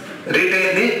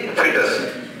retain the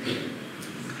fetus.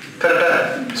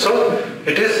 Correct? So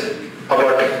it is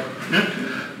aborting.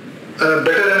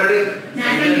 Better remedy?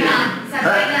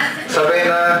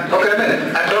 Sabina. Okay,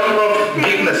 I'm talking about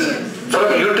weakness.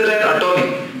 From uterine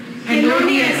atomy.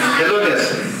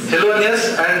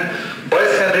 Helonius, and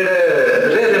boys can read a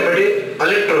rare remedy,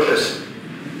 allotrotus.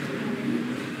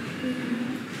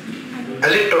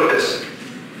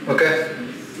 Okay?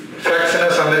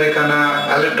 Fraxinus americana,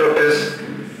 allotrotus,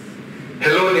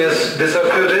 Helonius. These are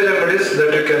few rare remedies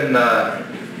that you can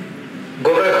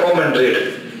go back home and read.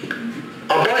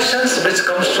 Abortions which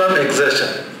comes from exertion.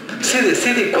 See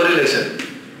the correlation.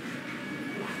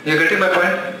 You getting my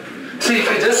point? See, if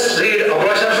you just read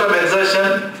abortion from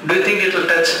exertion, do you think it will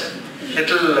touch? It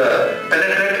will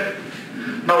penetrate?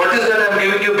 Now what is that I am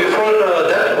giving you before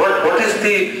that? What is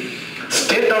the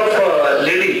state of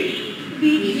lady?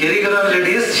 Erigeron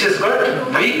lady is, she has got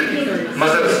weak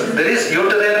muscles. There is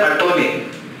uterine atomy.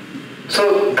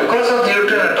 So because of the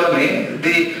uterine atomy,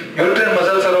 the uterine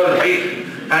muscles are all weak,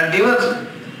 and even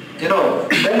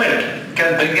movement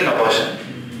can bring in abortion.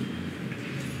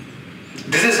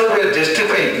 This is how we are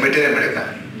justifying materia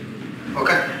medica.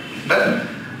 Okay? Done?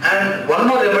 And one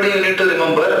more remedy you need to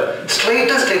remember,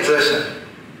 slightest exertion.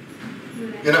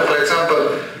 For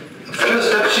example, few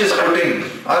steps she is putting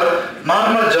or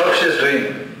normal job she is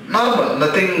doing, normal,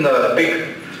 nothing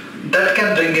big, that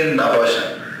can bring in abortion.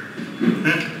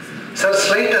 Sir,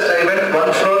 slightest, I went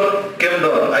 1 floor, came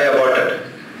down, I aborted.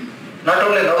 Not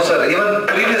only now, sir, even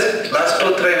previous last 2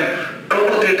 to 3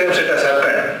 times it has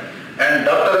happened. And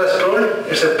doctor has told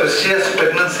it's a precious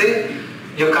pregnancy,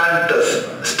 you can't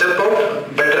step out,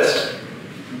 bed rest.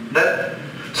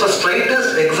 So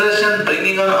slightest exertion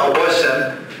bringing on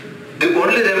abortion, the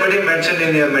only remedy mentioned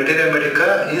in your materia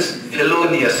medica is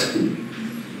Helonius.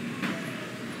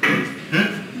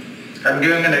 I am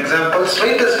giving an example,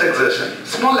 slightest exertion,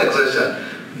 small exertion,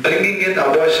 bringing in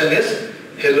abortion is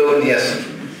Helonius.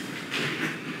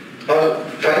 All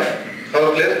fine?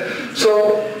 All clear?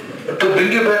 So, to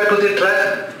bring you back to the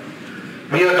track,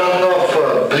 we are talking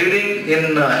of bleeding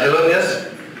in Helonius,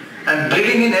 and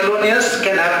bleeding in Helonius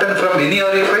can happen from any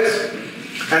orifice,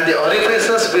 and the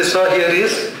orifices we saw here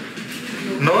is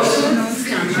nose,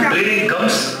 bleeding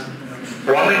gums,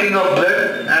 vomiting of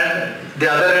blood, and the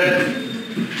other end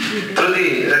through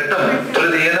the rectum, through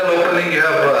the anal opening you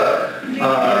have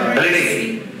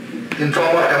bleeding in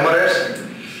form of hemorrhoids.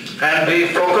 And we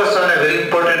focus on a very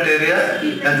important area,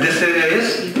 and this area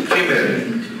is female.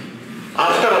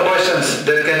 After abortions,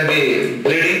 there can be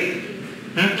bleeding,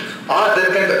 or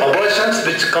there can be abortions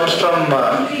which comes from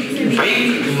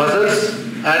weak muscles,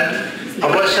 and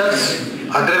abortions,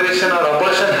 aggravation or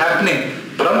abortion happening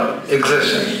from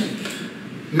exertion.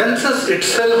 Menses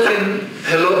itself in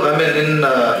Erigeron,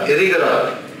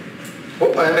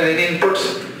 any inputs?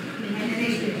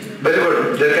 Very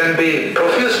good. There can be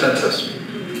profuse menses.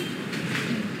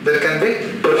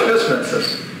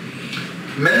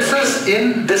 Menses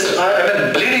in this,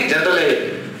 bleeding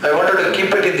generally, I wanted to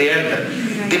keep it in the end.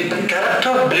 The character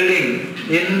of bleeding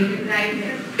in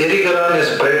Erigeron is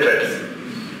bright red.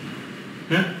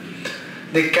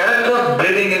 The character of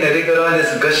bleeding in Erigeron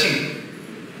is gushing.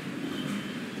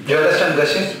 Do you understand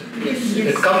gushing? Yes.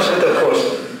 It comes with a force.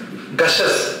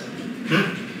 Gushes.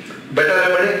 Better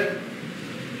remedy?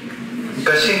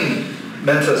 Gushing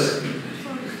menses.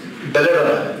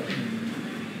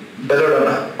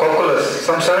 Belladonna, cocculus,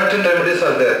 some 17 remedies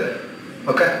are there.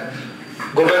 Okay?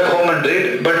 Go back home and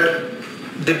read. But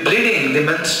the bleeding, the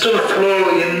menstrual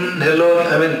flow in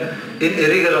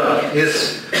Erigeron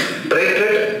is bright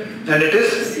red, and it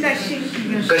is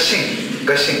gushing.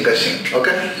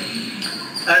 Okay?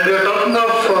 And we are talking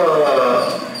of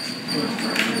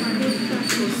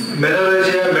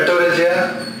menorrhagia,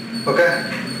 okay?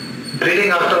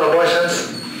 Bleeding after abortions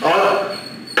or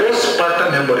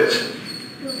postpartum hemorrhage.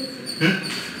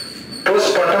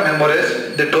 Postpartum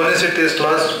hemorrhage, the tonicity is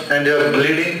lost and you are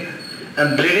bleeding,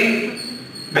 and bleeding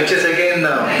which is again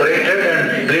bright red,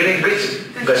 and bleeding which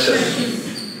gushes.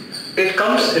 It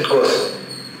comes, it goes.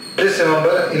 Please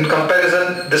remember, in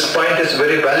comparison, this point is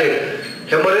very valid.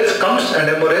 Hemorrhage comes and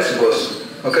hemorrhage goes.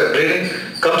 Okay, bleeding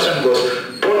comes and goes.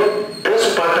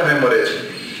 Postpartum hemorrhage.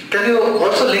 Can you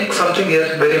also link something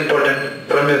here very important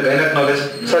from your gynec knowledge?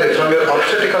 Sorry, from your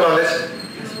obstetrical knowledge?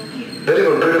 Very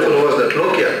good, beautiful was that.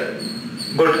 Lochia.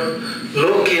 Good.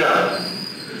 Lochia.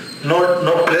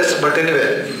 No place but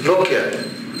anywhere. Lochia.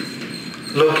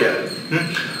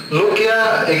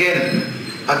 Lochia again.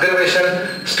 Aggravation,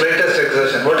 slightest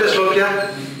exertion. What is lochia?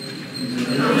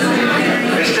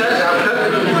 Discharge after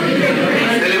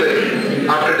delivery.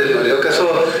 Okay,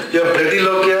 so you have bloody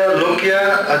lochia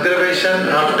abortion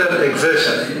after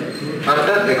exertion.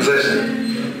 After exertion.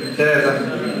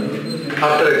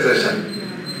 After exertion.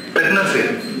 Pregnancy.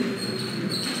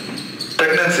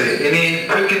 Pregnancy. Any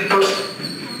quick inputs?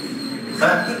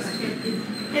 Huh?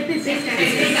 We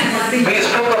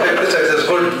spoke of epistaxis.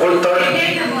 Good thought.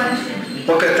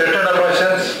 Okay, threatened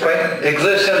abortions, fine.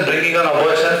 Exertion bringing on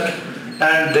abortion.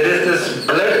 And there is this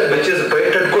blood which is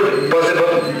braided, good,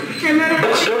 possible.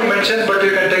 Books don't mention, but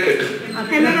you can take it.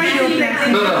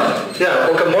 No. Yeah,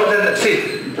 okay, more than, see,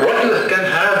 what you can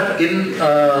have in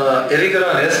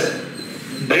Erigeron is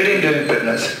bleeding during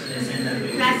pregnancy.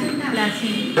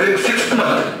 During 6th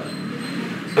month.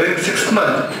 During 6th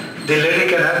month, the lady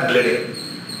can have bleeding.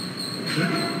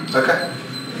 Okay.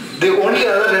 The only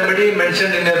other remedy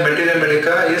mentioned in your materia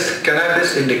medica is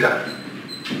cannabis indica.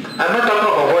 I am not talking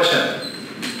of abortion.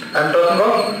 I am talking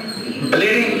of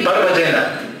bleeding per vagina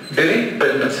during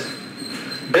pregnancy.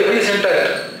 Baby is intact.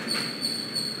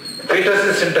 Fetus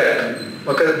is intact.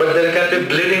 Okay, but there can be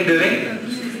bleeding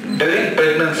during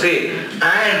pregnancy.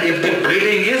 And if the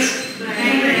bleeding is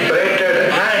braided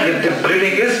and if the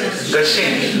bleeding is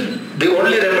gushing, the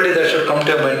only remedy that should come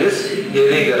to your mind is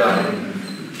Erigeron.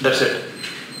 That's it.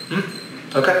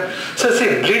 Okay. So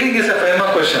see, bleeding is a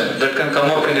 5-mark question that can come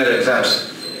up in your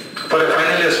exams for a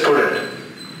final year student.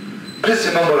 Please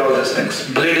remember all these things.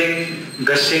 Bleeding,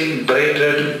 gushing,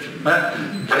 braided, where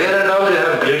and how you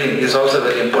have bleeding is also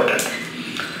very important.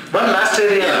 One last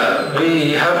area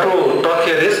we have to talk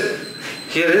here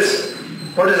is,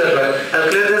 what is that like? I'll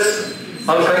clear this,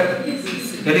 all fine?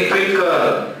 Any quick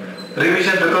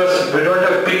revision because we don't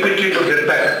have PPT to get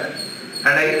back.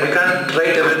 And we can't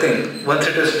write everything once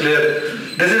it is clear.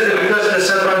 This is the biggest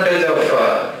disadvantage of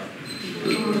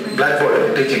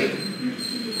blackboard teaching.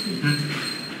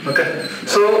 Okay.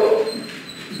 So,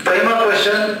 5-mark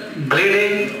question,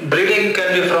 bleeding can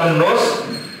be from nose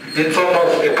in form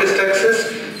of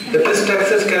epistaxis.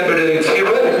 Epistaxis can be during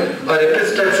fever or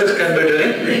epistaxis can be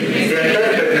during the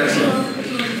entire pregnancy.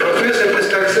 Profuse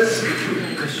epistaxis,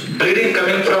 bleeding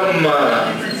coming from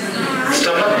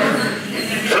stomach,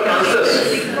 from ulcers,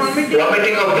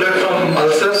 vomiting of blood from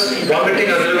ulcers, vomiting,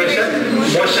 aggravation,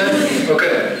 motion,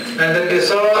 okay. And then we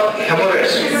saw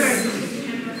hemorrhoids.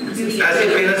 As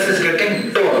if venus is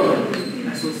getting torn.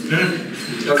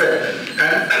 Okay.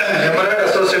 And hemorrhoid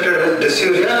associated with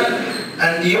dysuria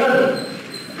and even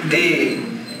the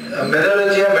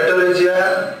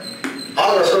meteorologia,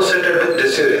 all associated with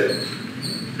dysuria.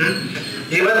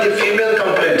 Even the female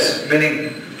complaints,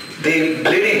 meaning the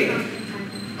bleeding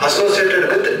associated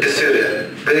with dysuria,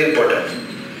 very important.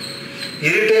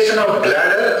 Irritation of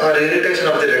bladder or irritation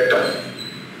of the rectum.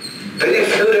 Very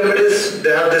few remedies,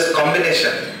 they have this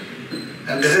combination.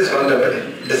 And this is one remedy.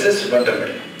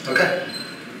 Okay?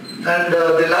 And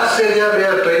the last area we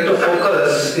are trying to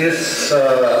focus is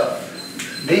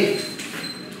the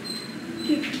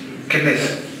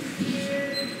kidneys.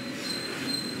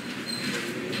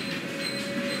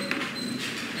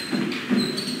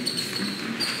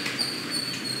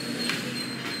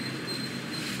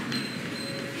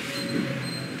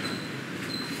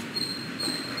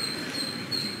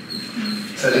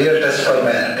 It's a real test for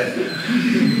my hand.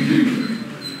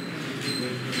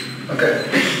 Okay,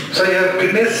 so you have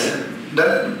kidneys,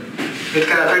 then it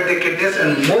can affect the kidneys,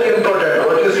 and more important,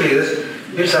 what you see is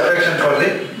its affection for the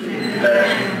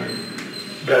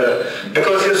bladder.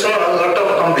 Because you saw a lot of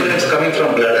complaints coming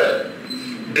from bladder,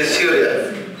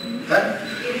 dysuria,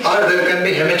 or there can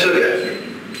be hematuria,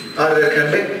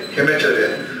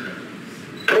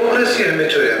 progressive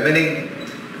hematuria, meaning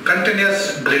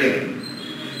continuous bleeding,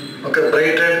 okay,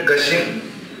 braided, gushing,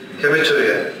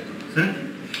 hematuria.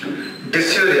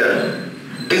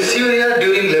 Dysuria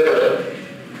during labor.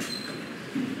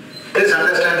 Please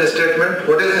understand the statement.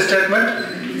 What is the statement?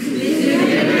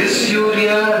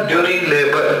 Dysuria during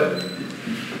labor.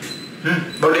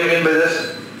 What do you mean by this?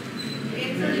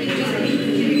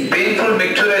 Painful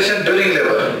micturition during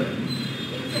labor.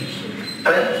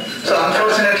 Right? So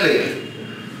unfortunately,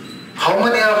 how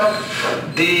many of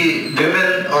the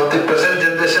women of the present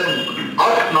generation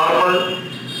are normal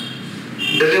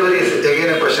deliveries?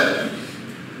 Again a question.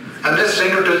 I'm just trying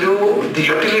to tell you the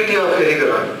utility of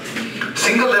Erigeron.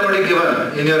 Single remedy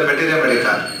given in your materia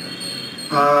medica.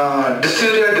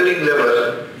 Dysuria during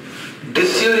labor,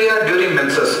 dysuria during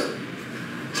menses.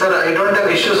 Sir, I don't have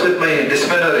issues with my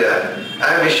dysmenorrhea.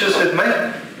 I have issues with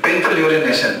my painful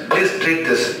urination. Please treat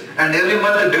this. And every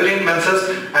month during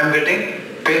menses, I am getting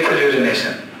painful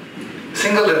urination.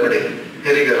 Single remedy,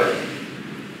 Erigeron.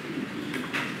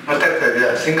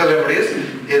 Single remedy is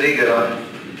Erigeron.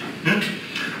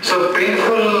 So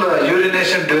painful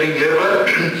urination during labor,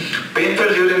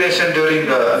 painful urination during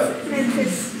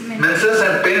menses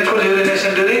and painful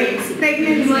urination during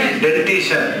Pregnancy.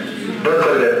 dentition. Don't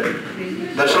forget.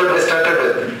 That's what we started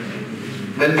with.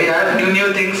 When we add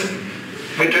new things,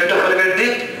 we try to forget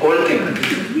the old thing.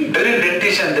 During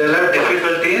dentition, they will have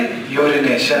difficulty in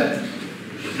urination.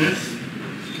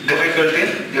 Difficulty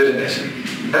in urination.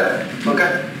 Done?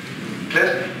 Okay?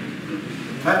 Clear?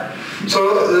 Huh? So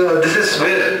this is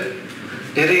where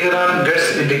Erigeron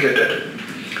gets indicated.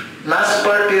 Last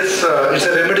part is it's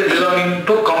a remedy belonging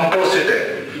to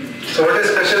composite. So what is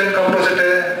special in composite?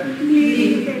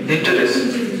 Injuries.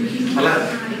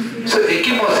 So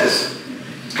ecchymosis.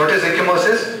 What is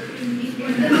ecchymosis?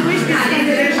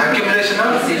 Accumulation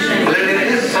of blood in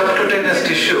the subcutaneous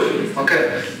tissue. Okay.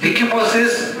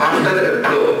 Ecchymosis after a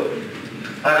blow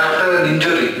or after an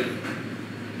injury.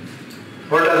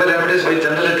 What other remedies we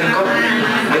generally think of?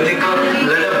 We think of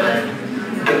ledum.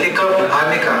 We think of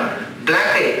arnica. Black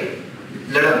eye.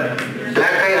 Ledum.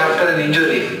 Black eye after an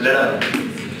injury. Ledum.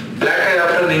 Black eye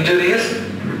after an injury is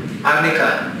arnica.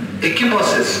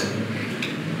 Ecchymosis.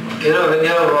 You know, when you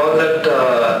have all that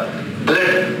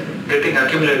blood getting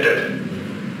accumulated,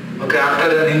 okay, after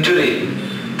an injury,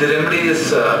 the remedy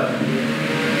is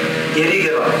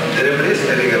Erigeron. The remedy is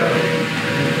Erigeron.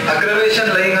 Aggravation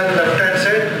lying on the left hand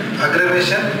side,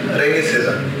 aggravation, rainy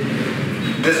season.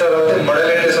 These are all the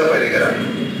modalities of Erigeron.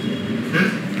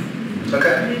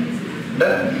 Okay?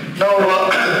 Done? Now,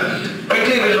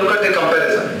 quickly we look at the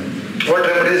comparison. What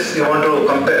remedies you want to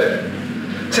compare?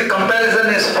 See, comparison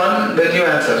is fun when you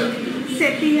answer.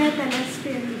 Sepia,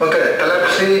 Talaspia. Okay,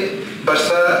 Talapsi,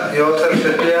 Bursa, you also have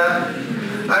Sepia.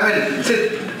 I mean, see,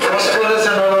 phosphorus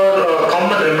and all are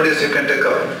common remedies you can take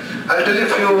out. I'll tell you a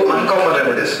few uncommon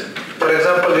remedies. For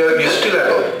example, you have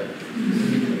Ustilago.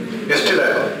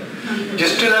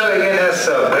 Ustilago again has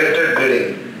braided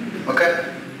bleeding. Okay?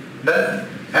 Done?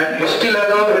 And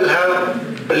Ustilago will have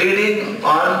bleeding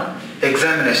on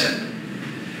examination.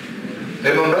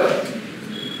 Remember?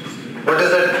 What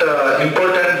is that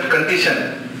important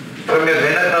condition from your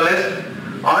vein knowledge?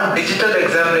 On digital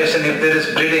examination, if there is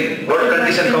bleeding, what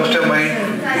condition comes to your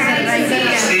mind?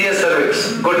 CA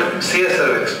cervix. Good. CA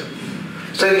cervix.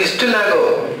 So in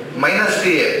Ustilago, minus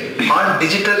CA, on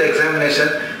digital examination,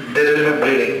 there will be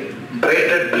bleeding.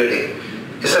 Braided bleeding.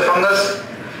 It's a fungus.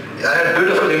 I had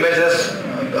beautiful images.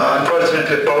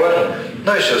 Unfortunately, power.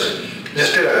 No issues.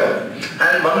 Ustilago.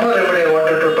 And one more remedy I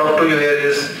wanted to talk to you here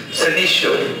is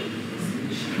Senecio.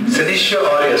 Senecio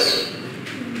aureus.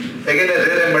 Again a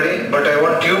rare remedy, but I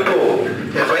want you to,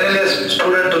 a final year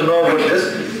student to know about this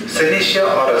Senecio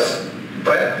aureus.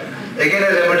 Fine? Again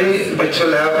a remedy which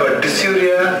will have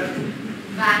dysuria,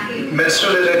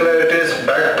 menstrual irregularities,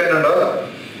 back pain and all.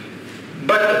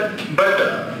 But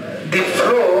the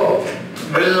flow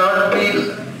will not be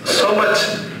so much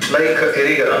like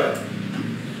Erigeron.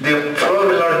 The flow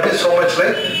will not be so much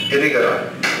like Erigeron.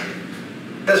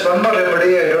 There's one more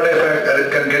remedy, I don't know if I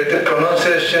can get the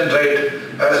pronunciation right.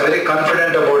 I was very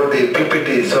confident about the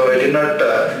PPT, so I did not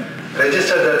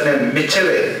register that name,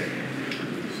 Michele.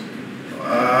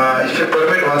 If you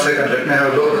permit 1 second, let me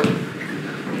have a look.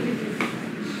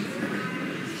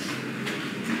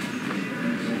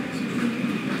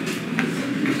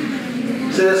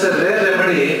 So there's a rare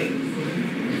remedy.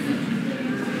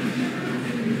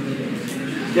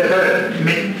 Yeah,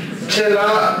 Michela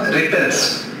repens.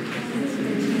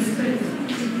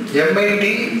 MITCHELLA.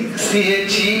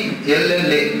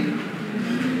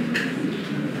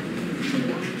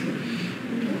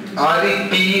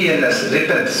 REPENS,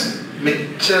 repens.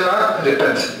 Michela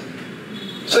repens.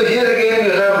 So here again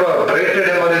you have braided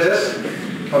hemorrhages.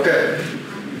 Okay.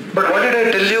 But what did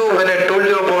I tell you when I told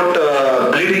you about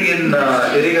bleeding in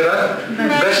Erigeron?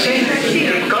 Gushing,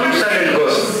 it comes and it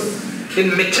goes.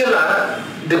 In Michela,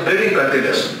 the bleeding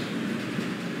continues.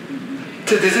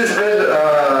 See, this is where,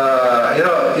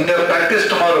 in your practice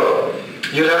tomorrow,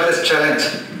 you will have this challenge.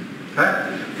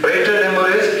 Braided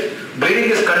hemorrhage, bleeding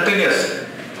is continuous.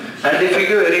 And if you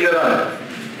give Erigeron,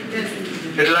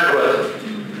 it will not work.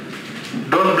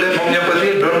 Don't blame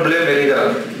homeopathy, don't blame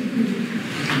Erigeron.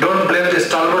 Don't blame the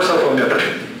stalwarts of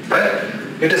homeopathy. Right?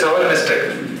 It is our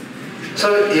mistake.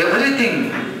 So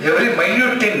everything, every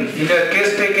minute thing in your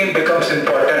case taking becomes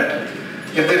important.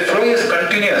 If the flow is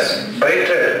continuous,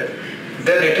 braided,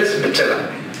 then it is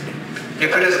Michela.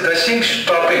 If it is gushing,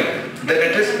 stopping, then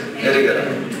it is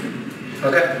Erigeron.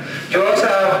 Okay? You also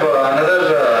have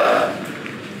another,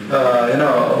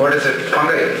 what is it?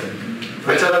 Fungi.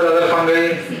 Which are the other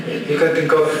fungi? You can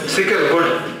think of sickle,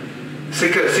 good.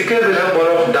 Sickle will have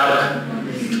more of dark,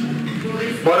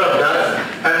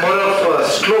 and more of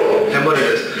slow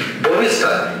hemorrhages.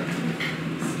 Bovista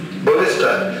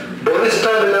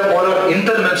will have more of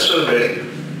intermenstrual bleeding.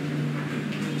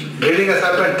 Bleeding has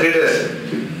happened 3 days.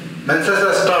 Menses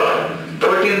has stopped.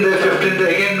 14th day, 15th day,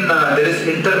 again there is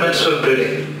intermenstrual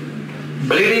bleeding.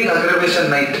 Bleeding aggravation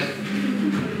night.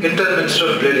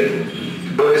 Intermenstrual bleeding.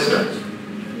 Bovista.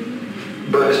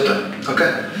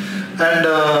 Okay? And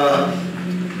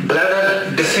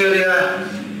bladder, dysuria,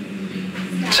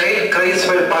 child cries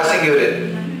while passing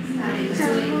urine.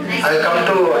 I'll come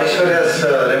to Aishwarya's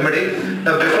remedy.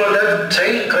 Now before that,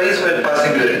 child cries while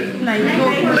passing urine.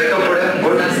 Lycopodium,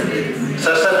 good.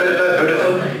 Sarsaparilla,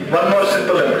 beautiful. One more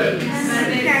simple remedy.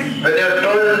 When you are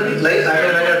told, when you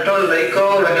are told Lyco,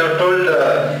 when you are told,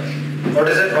 what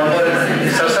is it? One more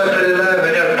Sarsaparilla,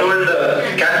 when you are told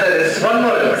Canadense, one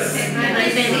more remedy.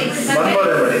 One more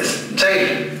remedy. Child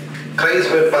cries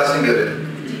while passing urine.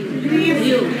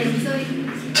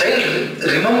 Child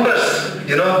remembers,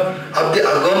 of the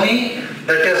agony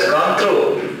that he has gone through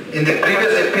in the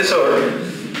previous episode,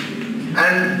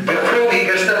 and before he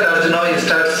gets that Arjuna, he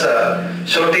starts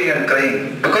shouting and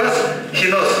crying because he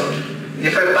knows,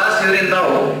 if I pass urine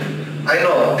now, I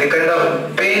know the kind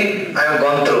of pain I have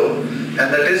gone through,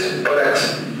 and that is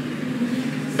borax,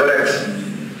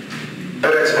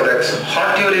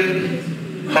 hot urine,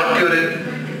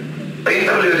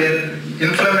 painful urine,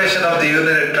 inflammation of the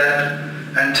urinary tract,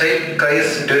 and child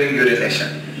cries during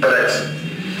urination. Borax.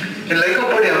 In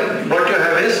Lycopodium, what you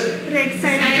have is,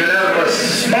 you have a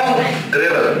small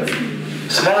gravel,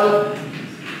 small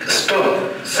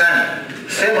stone, sand.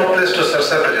 Same applies to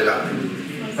Sarsaparilla.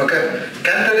 Okay?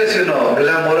 Canadense, will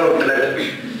have more of blood.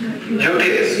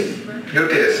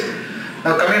 UTIs.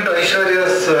 Now coming to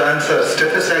Aishwarya's answer,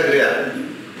 Stephysagria.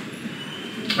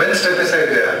 When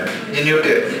Stephysagria? In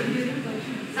UTI.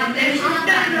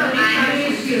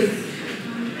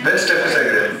 When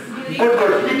Stephysagria?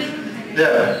 Good.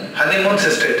 Yeah, honeymoon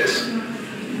cystitis.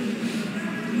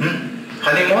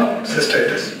 Honeymoon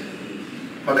cystitis.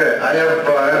 Okay, I have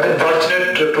been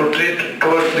fortunate to treat 2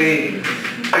 or 3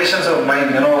 patients of mine,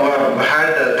 who have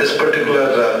had this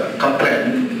particular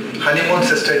complaint. Honeymoon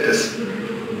cystitis.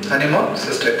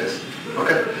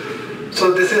 Okay.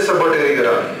 So this is about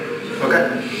Erigeron. Okay.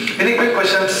 Any quick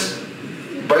questions?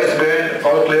 Boys behind,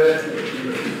 all clear?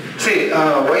 See,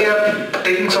 why I am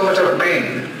taking so much of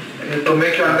pain to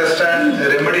make you understand the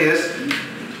remedy is,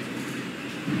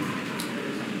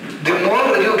 the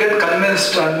more you get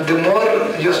convinced and the more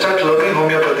you start loving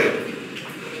homeopathy,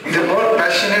 the more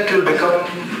passionate you become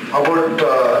about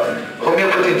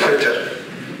homeopathy in future.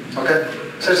 Okay?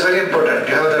 So it's very important.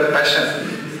 You have that passion.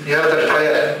 You have that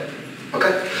fire.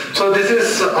 Okay? So this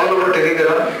is all about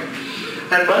Erigeron.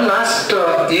 And one last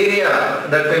area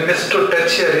that we missed to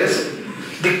touch here is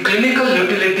the clinical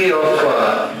utility of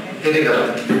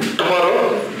Erigeron.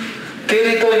 Tomorrow,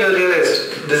 theory though you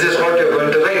realized, this is what you are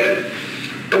going to write.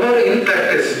 Tomorrow in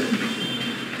practice,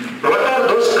 what are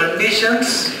those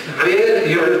conditions where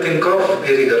you will think of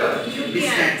Erigeron?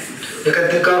 You can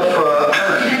think of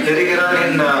Erigeron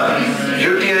in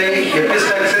UTI,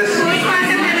 epistaxis,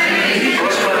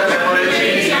 postpartum hemorrhage,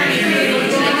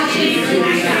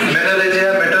 menorrhagia,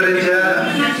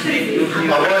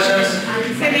 abortions,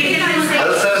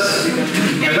 ulcers,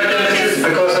 hematolysis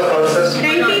because of ulcers,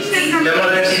 hemorrhoids,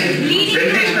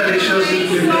 dentitional issues,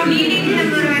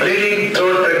 bleeding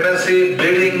throat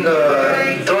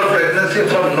pregnancy,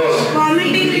 from nose,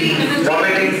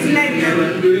 vomiting,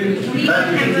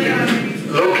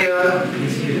 lochia,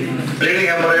 bleeding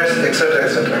hemorrhoids,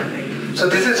 etc. So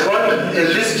this is what a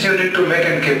list you need to make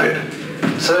and keep it,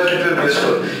 so that it will be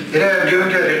useful. I am giving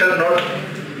you a written note.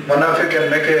 One of you can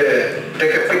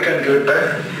take a pic and give it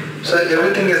back. So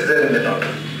everything is there in the note.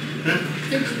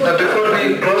 Now before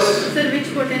we close, Sir, which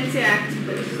potency acts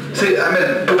best? see,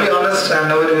 to be honest, I have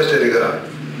never used Erigeron.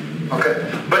 Okay,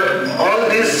 but all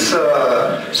these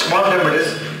small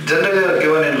remedies generally are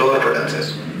given in lower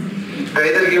potencies. We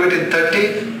either give it in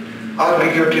 30 or we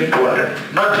give it in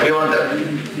 200, not beyond that.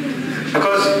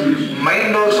 Because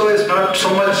mind also is not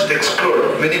so much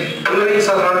explored. Many provings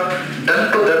are not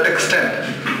done to that extent,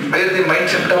 where the mind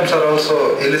symptoms are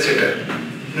also elicited.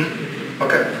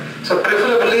 Okay, so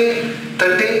preferably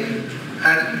 30,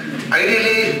 and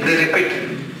ideally they repeat.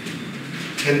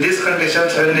 In these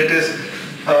conditions, when it is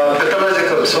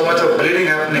pathological, so much of bleeding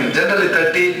happening, generally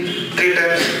 33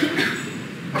 times.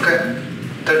 Okay,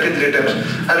 33 times.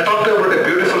 I'll talk to you about a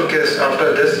beautiful case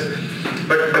after this.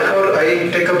 But before I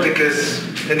take up the case,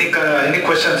 any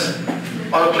questions?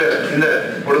 All clear in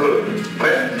the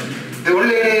right? The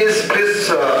only idea is please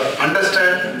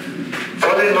understand,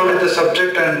 fall in love with the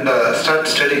subject and start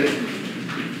studying.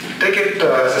 Take it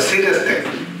as a serious thing.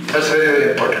 That's very,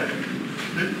 very important.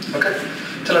 Okay?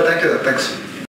 Chala, thank you. Thanks.